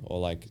be here, or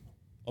like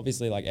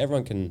obviously like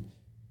everyone can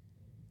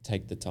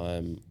take the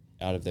time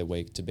out of their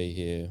week to be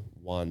here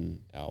 1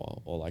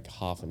 hour or like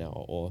half an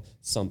hour or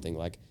something.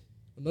 Like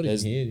not even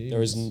here,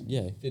 there is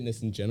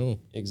fitness in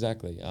general.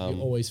 Exactly. You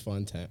always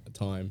find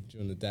time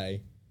during the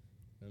day.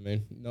 I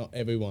mean, no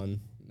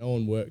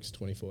one works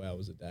 24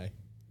 hours a day.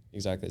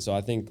 Exactly. So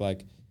I think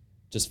like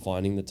just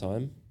finding the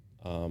time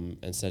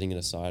and setting it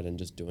aside and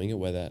just doing it,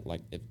 whether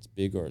like it's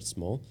big or it's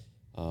small,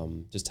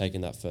 just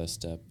taking that first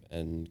step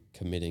and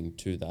committing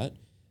to that,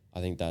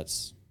 I think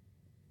that's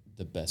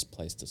the best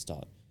place to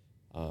start.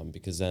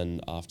 because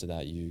then after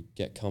that you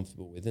get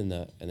comfortable within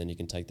that, and then you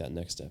can take that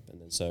next step.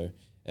 And then so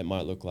it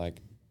might look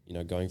like, you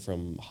know, going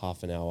from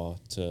half an hour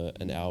to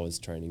an hour's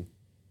training,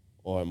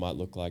 or it might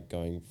look like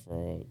going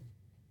for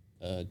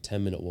a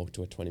 10-minute walk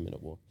to a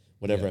 20-minute walk,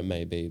 whatever it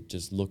may be.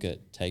 Just look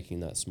at taking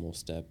that small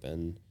step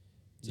and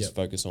just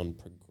focus on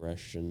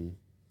progression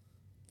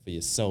for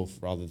yourself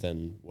rather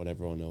than what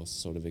everyone else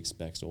sort of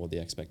expects, or the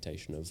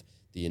expectation of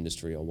the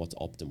industry or what's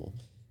optimal.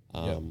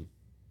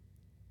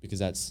 Because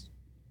that's,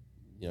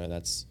 you know,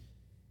 that's,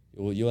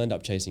 you'll end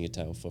up chasing your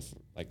tail for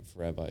like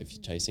forever if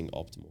you're chasing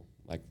optimal.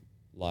 Like,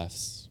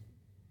 life's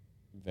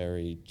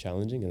very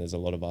challenging and there's a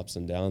lot of ups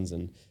and downs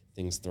and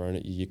things thrown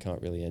at you. You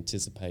can't really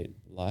anticipate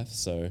life.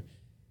 So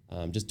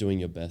just doing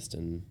your best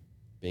and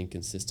being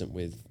consistent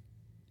with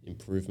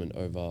improvement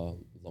over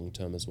long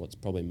term is what's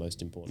probably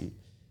most important.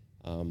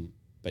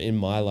 But in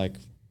my like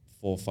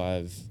 5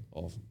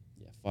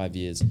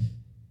 years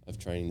of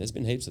training, there's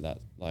been heaps of that.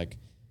 Like,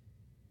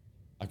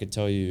 I could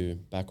tell you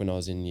back when I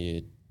was in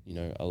year,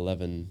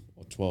 11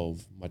 or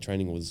 12, my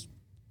training was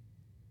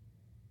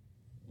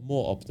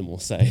more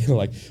optimal, say,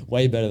 like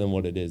way better than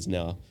what it is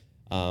now.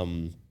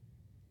 But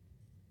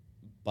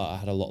I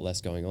had a lot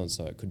less going on,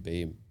 so it could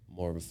be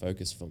more of a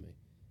focus for me.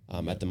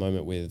 At the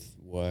moment with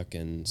work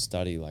and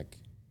study, like,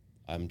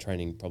 I'm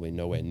training probably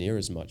nowhere near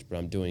as much, but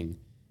I'm doing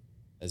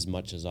as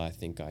much as I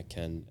think I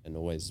can, and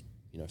always,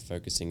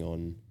 focusing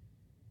on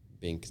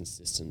being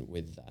consistent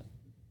with that.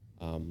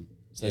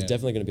 So there's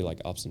definitely going to be like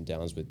ups and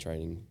downs with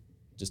training,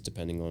 just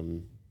depending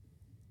on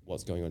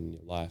what's going on in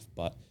your life.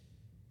 But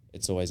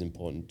it's always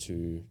important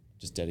to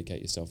just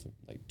dedicate yourself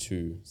like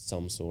to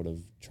some sort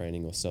of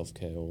training or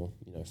self-care, or,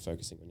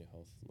 focusing on your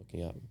health,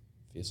 looking out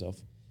for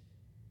yourself.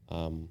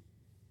 Would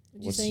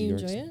you say you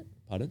enjoy it?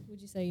 Pardon?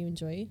 Would you say you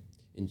enjoy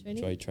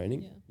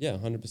training? Yeah,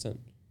 100%.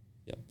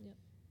 Yep.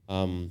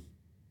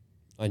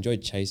 I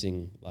enjoyed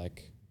chasing,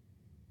 like,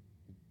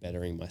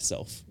 bettering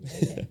myself.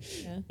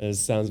 It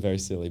sounds very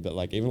silly, but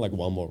like even like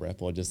one more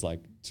rep or just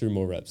like 2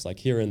 more reps, like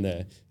here and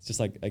there, it's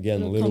just like,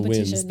 again, little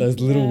wins, those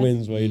little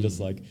wins where you just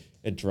like,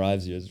 it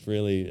drives you. It's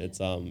really, it's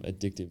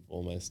addictive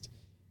almost.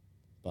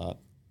 But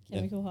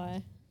chemical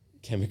high,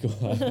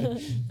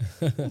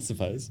 I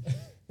suppose.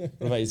 What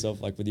about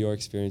yourself? Like, with your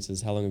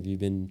experiences, how long have you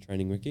been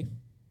training, Ricky?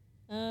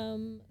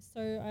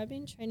 So I've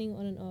been training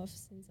on and off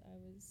since I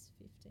was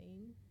 15.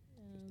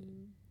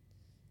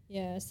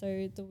 So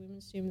the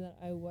women's gym that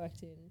I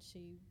worked in,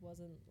 she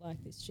wasn't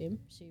like this gym.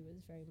 She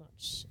was very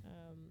much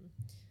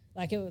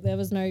there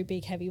was no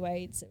big heavy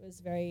weights. It was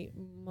very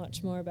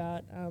much more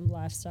about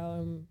lifestyle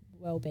and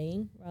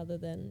well-being, rather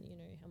than,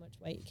 how much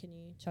weight can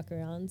you chuck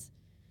around.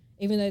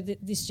 Even though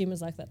this gym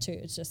is like that too,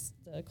 it's just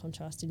the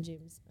contrast in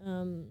gyms.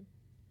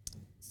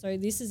 So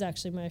this is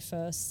actually my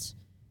first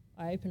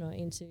eye-opener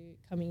into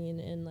coming in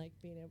and like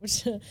being able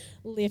to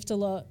lift a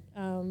lot,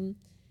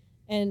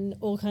 and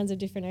all kinds of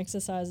different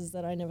exercises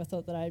that I never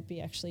thought that I'd be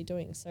actually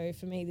doing. So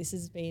for me, this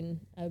has been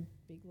a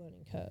big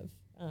learning curve.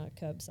 I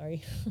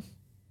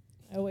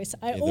always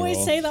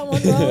say that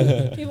one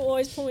wrong. People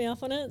always pull me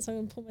up on it, so I'm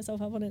going to pull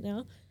myself up on it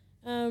now.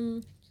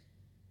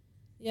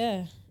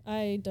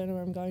 I don't know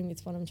where I'm going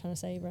with what I'm trying to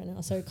say right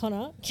now. So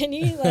Connor, can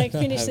you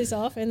finish this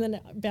off and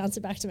then bounce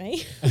it back to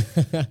me?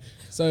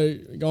 So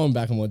going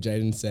back on what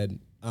Jaden said,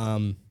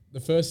 the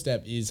first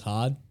step is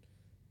hard,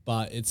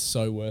 but it's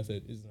so worth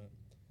it, isn't it?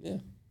 Yeah.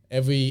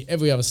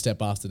 Every other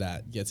step after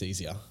that gets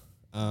easier.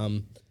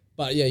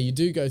 But yeah, you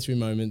do go through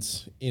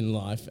moments in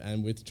life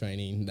and with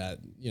training that,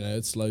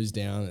 it slows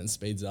down and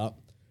speeds up.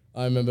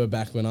 I remember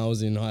back when I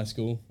was in high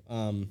school,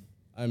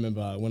 I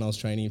remember when I was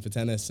training for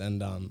tennis,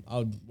 and I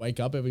would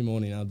wake up every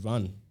morning, I'd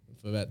run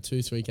for about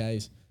 2-3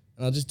 Ks,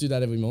 and I'll just do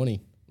that every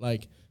morning.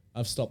 Like,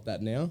 I've stopped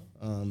that now.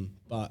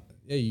 But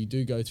yeah, you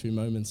do go through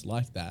moments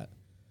like that.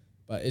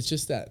 But it's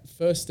just that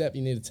first step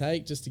you need to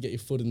take just to get your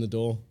foot in the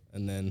door,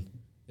 and then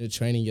your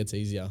training gets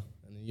easier,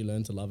 and then you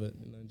learn to love it,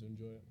 you learn to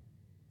enjoy it.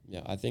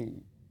 Yeah, I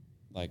think,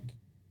 like,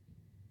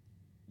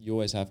 you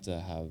always have to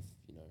have,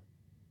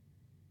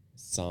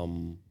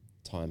 some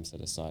time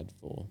set aside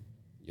for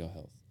your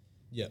health.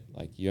 Yeah.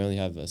 Like, you only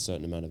have a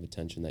certain amount of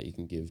attention that you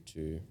can give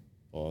to,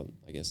 or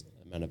I guess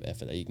amount of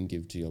effort that you can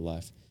give to your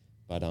life.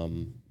 But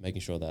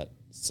making sure that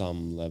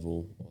some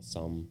level or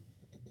some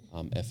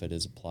effort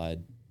is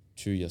applied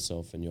to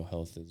yourself and your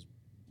health is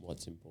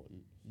what's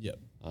important. Yep.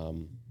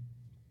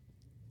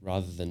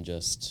 Rather than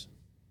just,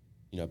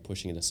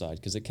 pushing it aside,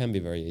 because it can be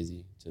very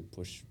easy to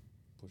push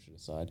it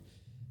aside.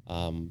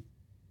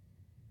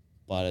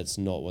 But it's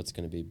not what's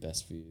going to be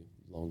best for you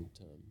long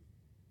term.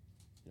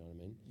 You know what I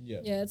mean? Yeah.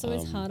 Yeah, it's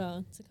always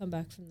harder to come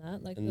back from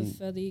that. Like, the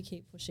further you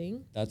keep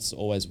pushing. That's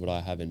always what I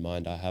have in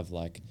mind. I have,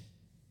 like,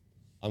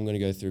 I'm going to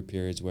go through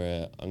periods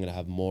where I'm going to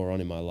have more on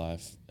in my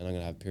life, and I'm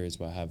going to have periods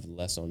where I have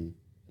less on.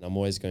 And I'm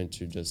always going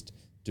to just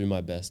do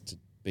my best to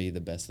be the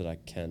best that I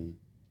can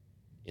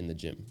in the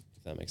gym,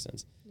 if that makes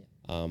sense. Yeah.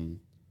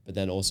 But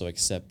then also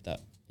accept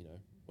that,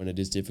 when it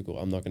is difficult,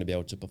 I'm not going to be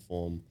able to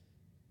perform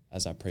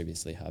as I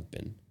previously have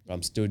been. But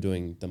I'm still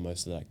doing the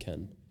most that I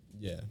can.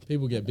 Yeah.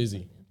 People get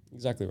busy.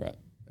 Exactly right.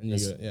 And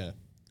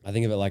I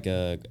think of it like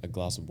a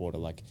glass of water.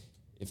 Like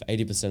if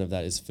 80% of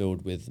that is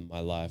filled with my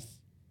life,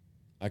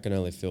 I can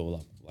only fill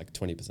up like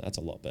 20%. That's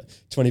a lot, but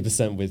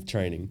 20% with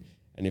training.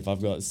 And if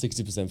I've got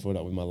 60% filled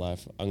up with my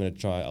life,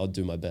 I'll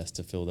do my best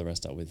to fill the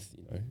rest up with,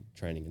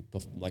 training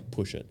and like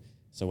push it.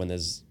 So when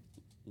there's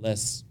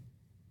less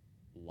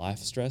life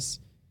stress,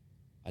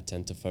 I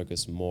tend to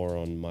focus more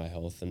on my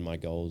health and my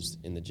goals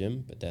in the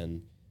gym. But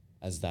then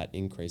as that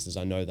increases,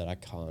 I know that I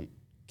can't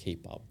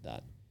keep up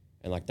that.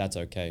 And like, that's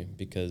okay,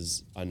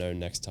 because I know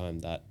next time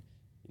that,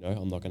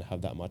 I'm not going to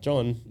have that much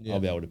on, I'll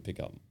be able to pick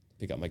up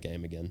my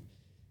game again.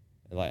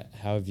 And like,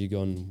 how have you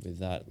gone with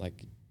that?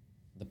 Like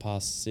the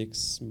past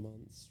 6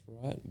 months,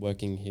 right?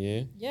 Working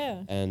here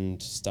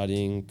and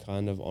studying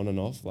kind of on and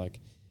off. Like,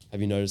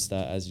 have you noticed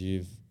that as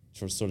you've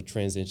sort of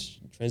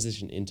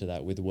transition into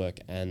that with work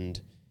and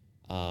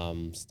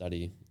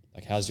study?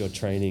 Like, how's your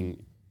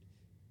training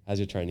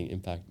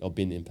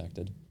been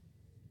impacted?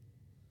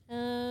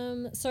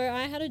 So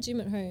I had a gym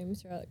at home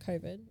throughout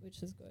COVID, which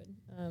was good.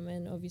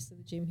 And obviously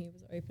the gym here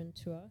was open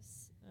to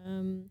us.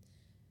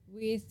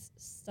 With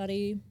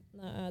study,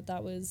 I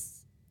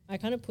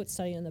kind of put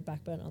study on the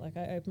back burner. Like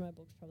I opened my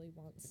books probably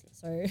once.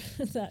 So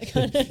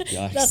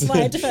that's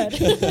why I deferred.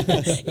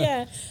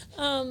 Yeah.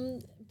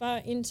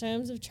 But in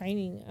terms of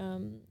training,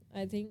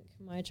 I think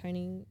my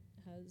training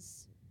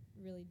has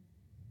really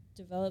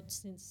developed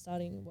since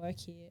starting work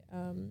here,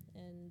 and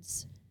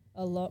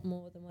a lot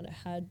more than what it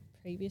had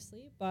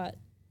previously. But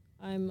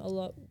I'm a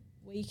lot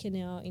weaker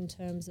now in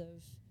terms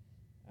of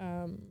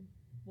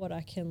what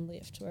I can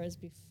lift, whereas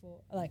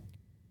before, let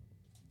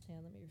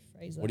me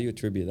rephrase that. What do you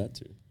attribute that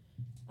to?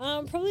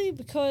 Probably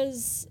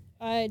because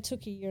I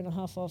took 1.5 years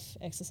off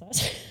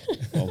exercise.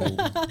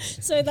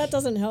 So that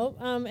doesn't help.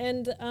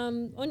 And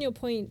on your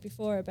point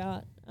before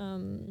about,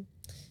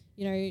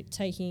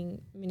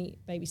 taking mini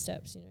baby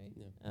steps,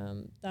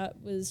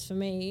 that was for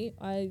me.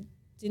 I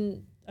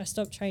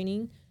stopped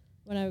training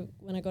when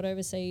I got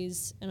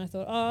overseas, and I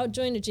thought, I'll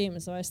join a gym.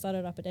 So I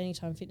started up at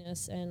Anytime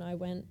Fitness, and I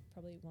went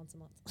probably once a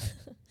month.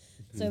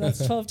 So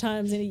that's 12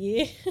 times in a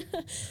year,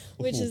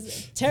 which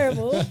is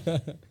terrible.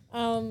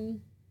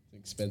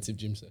 Expensive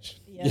gym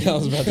session. Yeah, I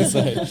was about to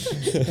say.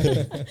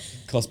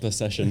 Cost per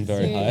session,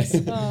 very high.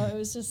 It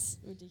was just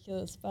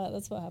ridiculous. But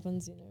that's what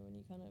happens, when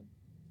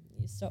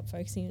you stop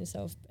focusing on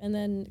yourself. And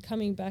then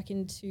coming back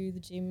into the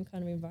gym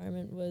kind of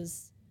environment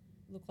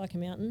looked like a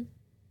mountain.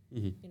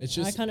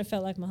 Mm-hmm. I kind of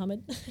felt like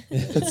Muhammad.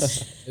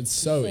 It's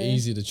so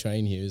easy to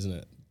train here, isn't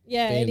it?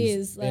 Yeah, it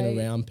is. Being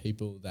around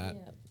people that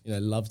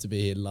love to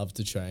be here, love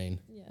to train.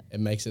 Yeah, it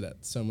makes it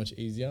so much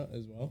easier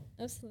as well.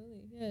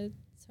 Absolutely, yeah,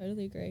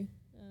 totally agree.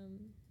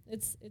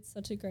 It's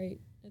such a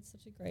great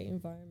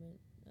environment.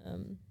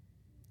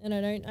 And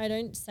I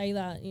don't say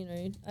that,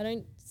 I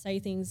don't say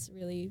things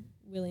really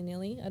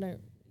willy-nilly.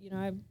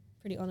 I'm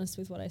pretty honest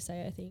with what I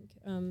say, I think.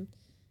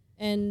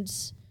 And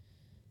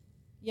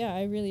yeah,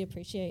 I really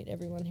appreciate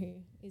everyone who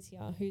is here,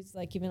 who's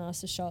like given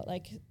us a shot.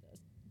 Like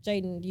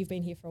Jaden, you've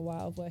been here for a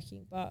while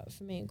working, but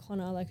for me and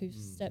Connor, like who've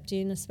stepped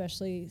in,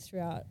 especially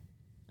throughout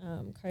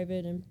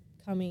COVID and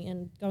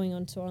going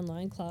on to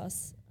online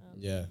class.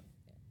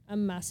 A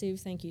massive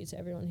thank you to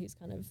everyone who's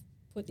kind of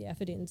put the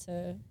effort in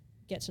to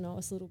get to know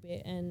us a little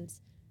bit and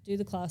do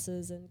the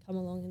classes and come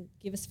along and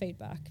give us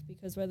feedback,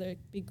 because whether it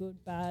be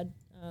good, bad,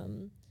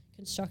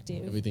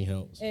 constructive, everything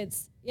helps. It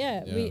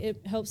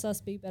helps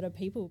us be better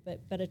people,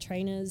 but better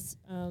trainers,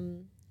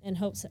 and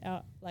helps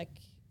out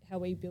like how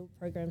we build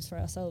programs for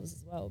ourselves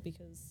as well,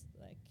 because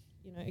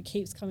it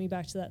keeps coming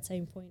back to that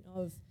same point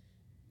of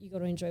you got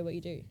to enjoy what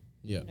you do.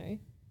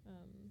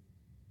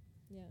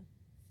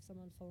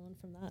 Someone follow on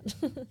from that.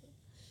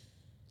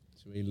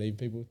 Should we leave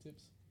people with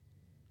tips?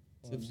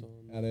 Tips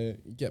on how to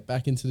get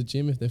back into the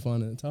gym if they're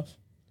finding it tough?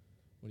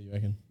 What do you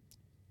reckon?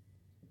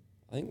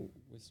 I think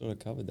we sort of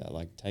covered that.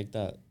 Like take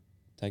that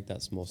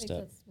small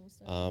step.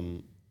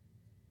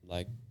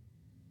 Like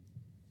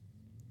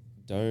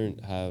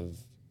don't have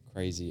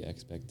crazy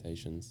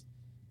expectations.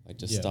 Like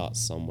just start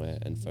somewhere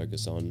and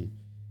focus on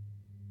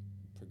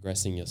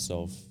progressing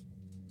yourself.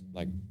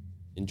 Like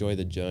enjoy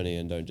the journey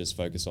and don't just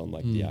focus on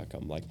the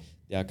outcome. Like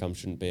the outcome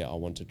shouldn't be I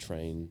want to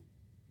train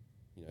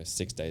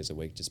 6 days a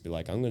week. Just be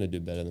like, I'm going to do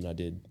better than I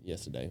did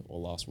yesterday or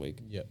last week.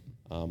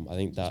 I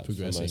think that for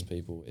most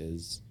people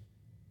is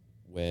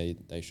where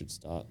they should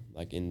start,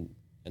 and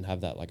have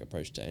that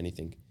approach to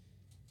anything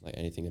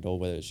at all,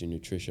 whether it's your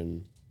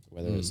nutrition,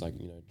 whether it's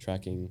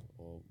tracking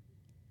or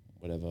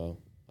whatever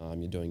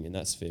you're doing in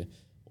that sphere,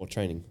 or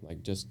training,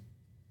 just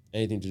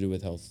anything to do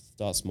with health.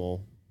 Start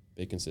small,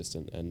 be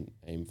consistent, and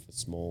aim for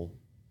small,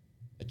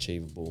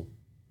 achievable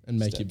and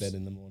make steps. your bed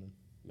in the morning.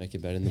 Make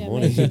your bed in the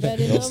morning. Make your bed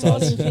in the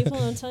morning, people.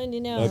 I'm telling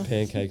you now. No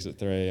pancakes at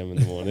 3 a.m. in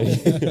the morning.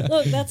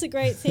 Look, that's a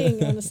great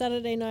thing on a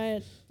Saturday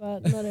night,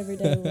 but not every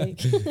day of the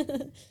week.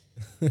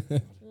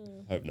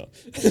 Hope not.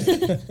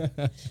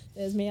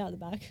 There's me out the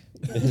back.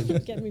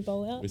 Getting me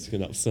bowl out.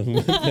 Whisking up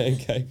some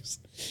pancakes.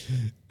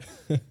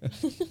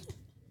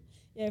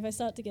 Yeah, if I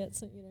start to get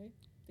some, a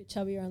bit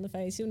chubby around the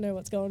face, you'll know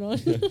what's going on.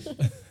 3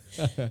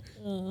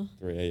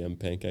 a.m.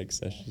 pancake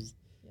sessions.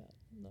 Yeah,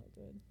 not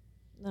good.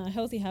 No,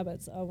 healthy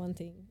habits are one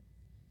thing.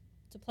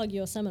 To plug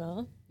your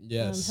seminar,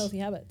 Yes. healthy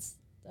habits.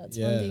 That's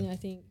Yeah. one thing I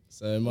think.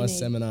 So my need.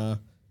 seminar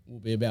will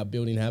be about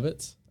building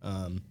habits,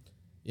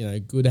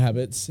 good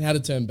habits, how to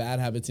turn bad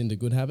habits into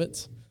good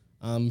habits,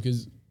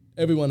 because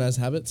everyone has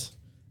habits.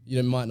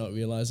 You might not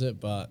realize it,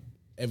 but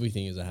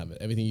everything is a habit.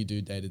 Everything you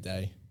do day to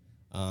day.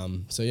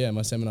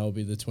 My seminar will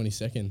be the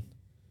 22nd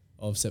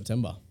of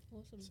September.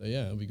 Awesome. So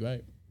yeah, it'll be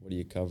great. What are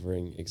you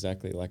covering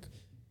exactly? Like,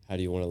 how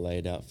do you want to lay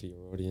it out for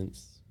your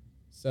audience?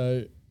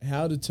 So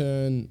how to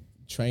turn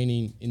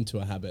training into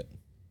a habit.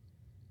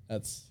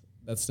 That's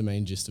the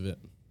main gist of it.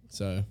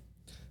 So,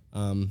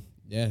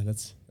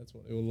 that's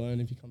what they will learn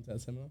if you come to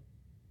that seminar.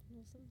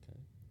 Awesome. Okay.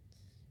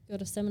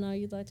 Got a seminar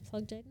you'd like to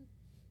plug, Jaden?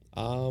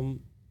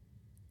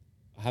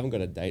 I haven't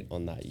got a date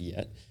on that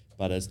yet,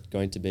 but it's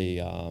going to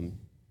be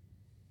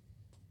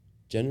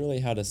generally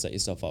how to set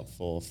yourself up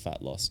for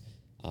fat loss,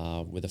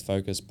 with a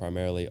focus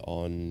primarily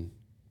on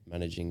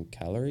managing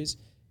calories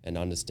and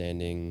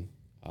understanding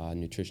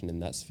nutrition in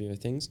that sphere of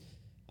things,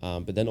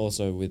 but then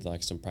also with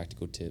like some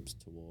practical tips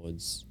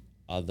towards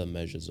other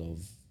measures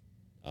of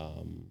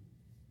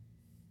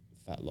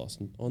fat loss,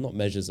 or not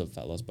measures of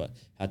fat loss, but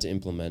how to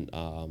implement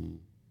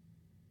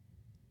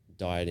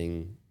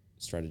dieting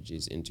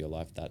strategies into your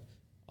life that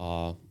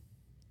are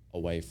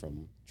away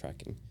from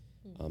tracking.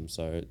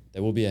 So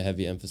there will be a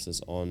heavy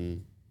emphasis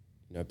on,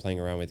 playing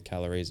around with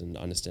calories and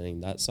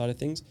understanding that side of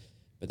things,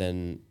 but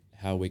then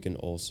how we can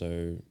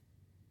also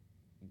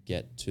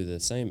get to the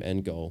same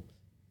end goal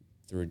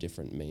through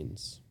different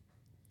means.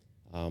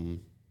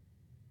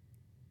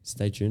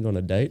 Stay tuned on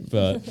a date,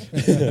 but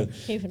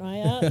Keep an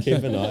eye out.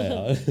 keep an eye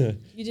out.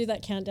 You do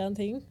that countdown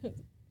thing.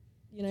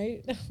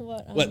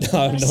 What? What?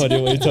 I have no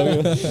idea what you're talking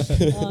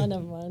about. Oh,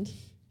 never mind.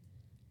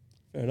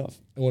 Fair enough.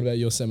 And what about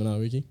your seminar,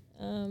 Ricky?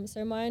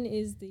 So mine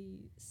is the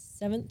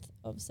 7th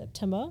of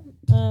September.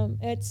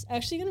 It's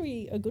actually going to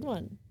be a good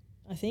one,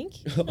 I think.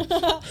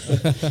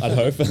 I'd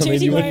hope.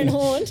 Tooting my own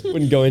horn.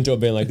 wouldn't go into it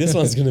being like, this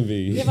one's going to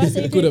be... If I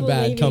see Good or people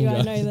bad, leaving come you,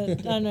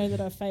 guys. I know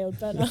that I failed.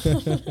 But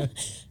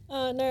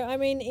no, I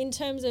mean, in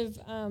terms of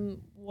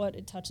what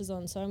it touches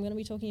on, so I'm going to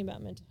be talking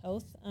about mental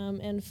health.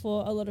 And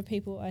for a lot of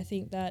people, I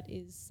think that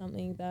is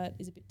something that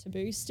is a bit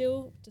taboo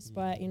still,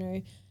 despite,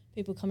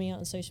 people coming out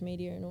on social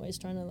media and always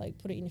trying to like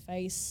put it in your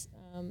face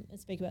and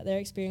speak about their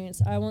experience.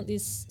 I want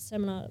this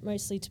seminar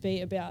mostly to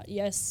be about,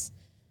 yes,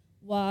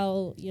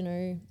 while,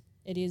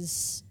 it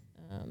is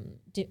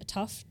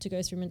tough to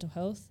go through mental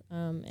health,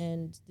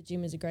 and the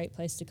gym is a great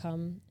place to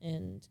come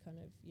and kind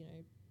of,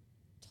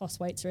 toss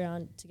weights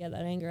around to get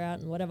that anger out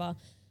and whatever.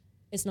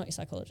 It's not your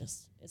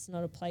psychologist. It's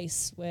not a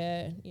place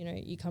where,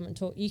 you come and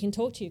talk. You can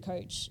talk to your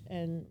coach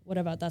and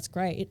whatever, that's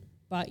great.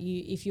 But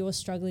if you're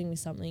struggling with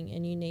something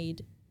and you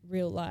need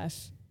real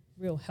life,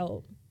 real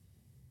help,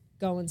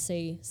 go and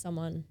see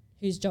someone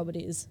whose job it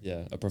is.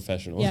 Yeah, a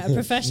professional. Yeah, a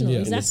professional,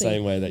 exactly. In the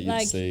same way that you'd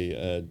Like see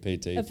a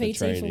PT a for PT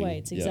training. for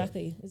weights,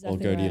 exactly. Or go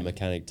to your right.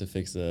 mechanic to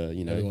fix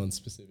Everyone's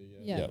specific.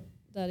 Yeah, Yep.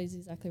 that is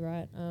exactly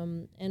right.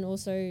 And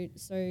also,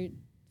 so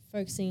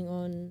focusing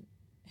on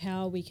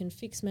how we can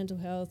fix mental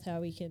health,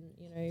 how we can,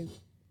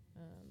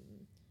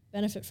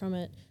 benefit from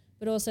it,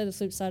 but also the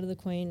flip side of the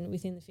coin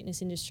within the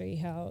fitness industry,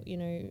 how,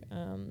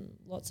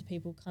 lots of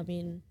people come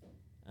in.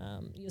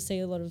 You'll see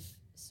a lot of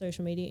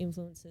social media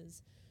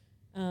influencers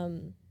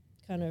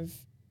kind of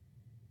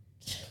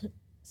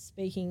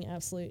speaking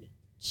absolute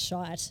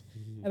shite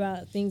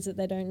about things that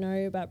they don't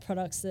know, about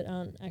products that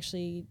aren't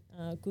actually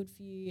good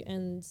for you.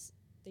 And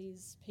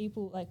these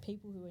people, like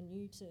people who are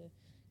new to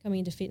coming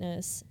into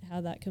fitness,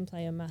 how that can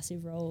play a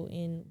massive role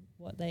in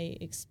what they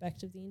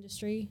expect of the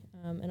industry.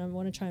 And I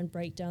want to try and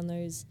break down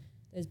those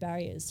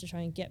barriers to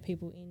try and get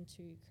people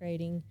into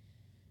creating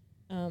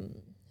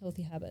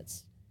healthy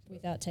habits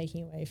without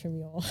taking away from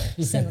your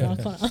seminar,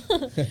 Connor.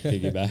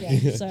 Piggyback.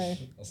 Yeah, so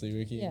I'll see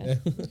Ricky. yeah.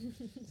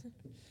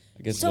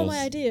 I guess Stole my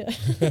idea.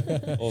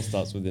 all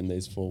starts within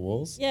these four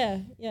walls. Yeah,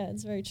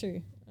 it's very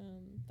true.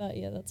 But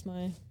yeah, that's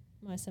my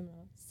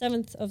seminar.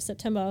 7th of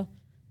September,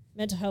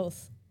 mental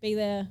health. Be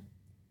there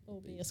or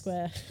be a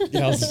square.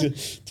 Yeah,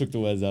 took the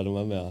words out of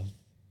my mouth.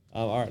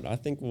 All right, I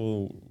think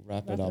we'll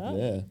wrap it up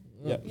there.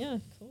 Yep. Yeah,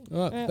 cool.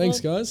 All right,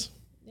 thanks, guys.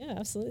 Yeah,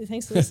 absolutely.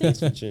 Thanks for listening. Thanks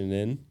for tuning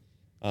in.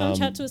 Come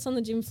chat to us on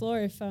the gym floor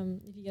if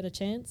you get a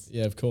chance.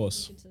 Yeah, of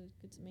course.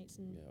 Good to meet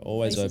some.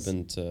 Always faces.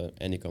 open to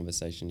any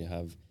conversation you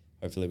have.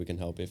 Hopefully we can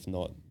help. If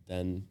not,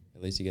 then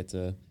at least you get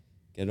to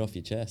get it off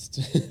your chest.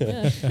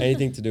 Yeah.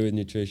 Anything to do with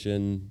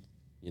nutrition,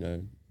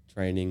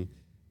 training,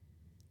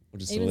 or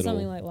just Even a little.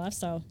 something like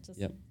lifestyle. Just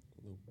Yep.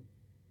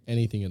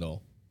 Anything at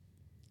all.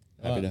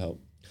 Happy to help.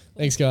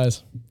 Thanks,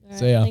 guys. All right,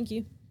 See ya. Thank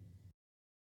you.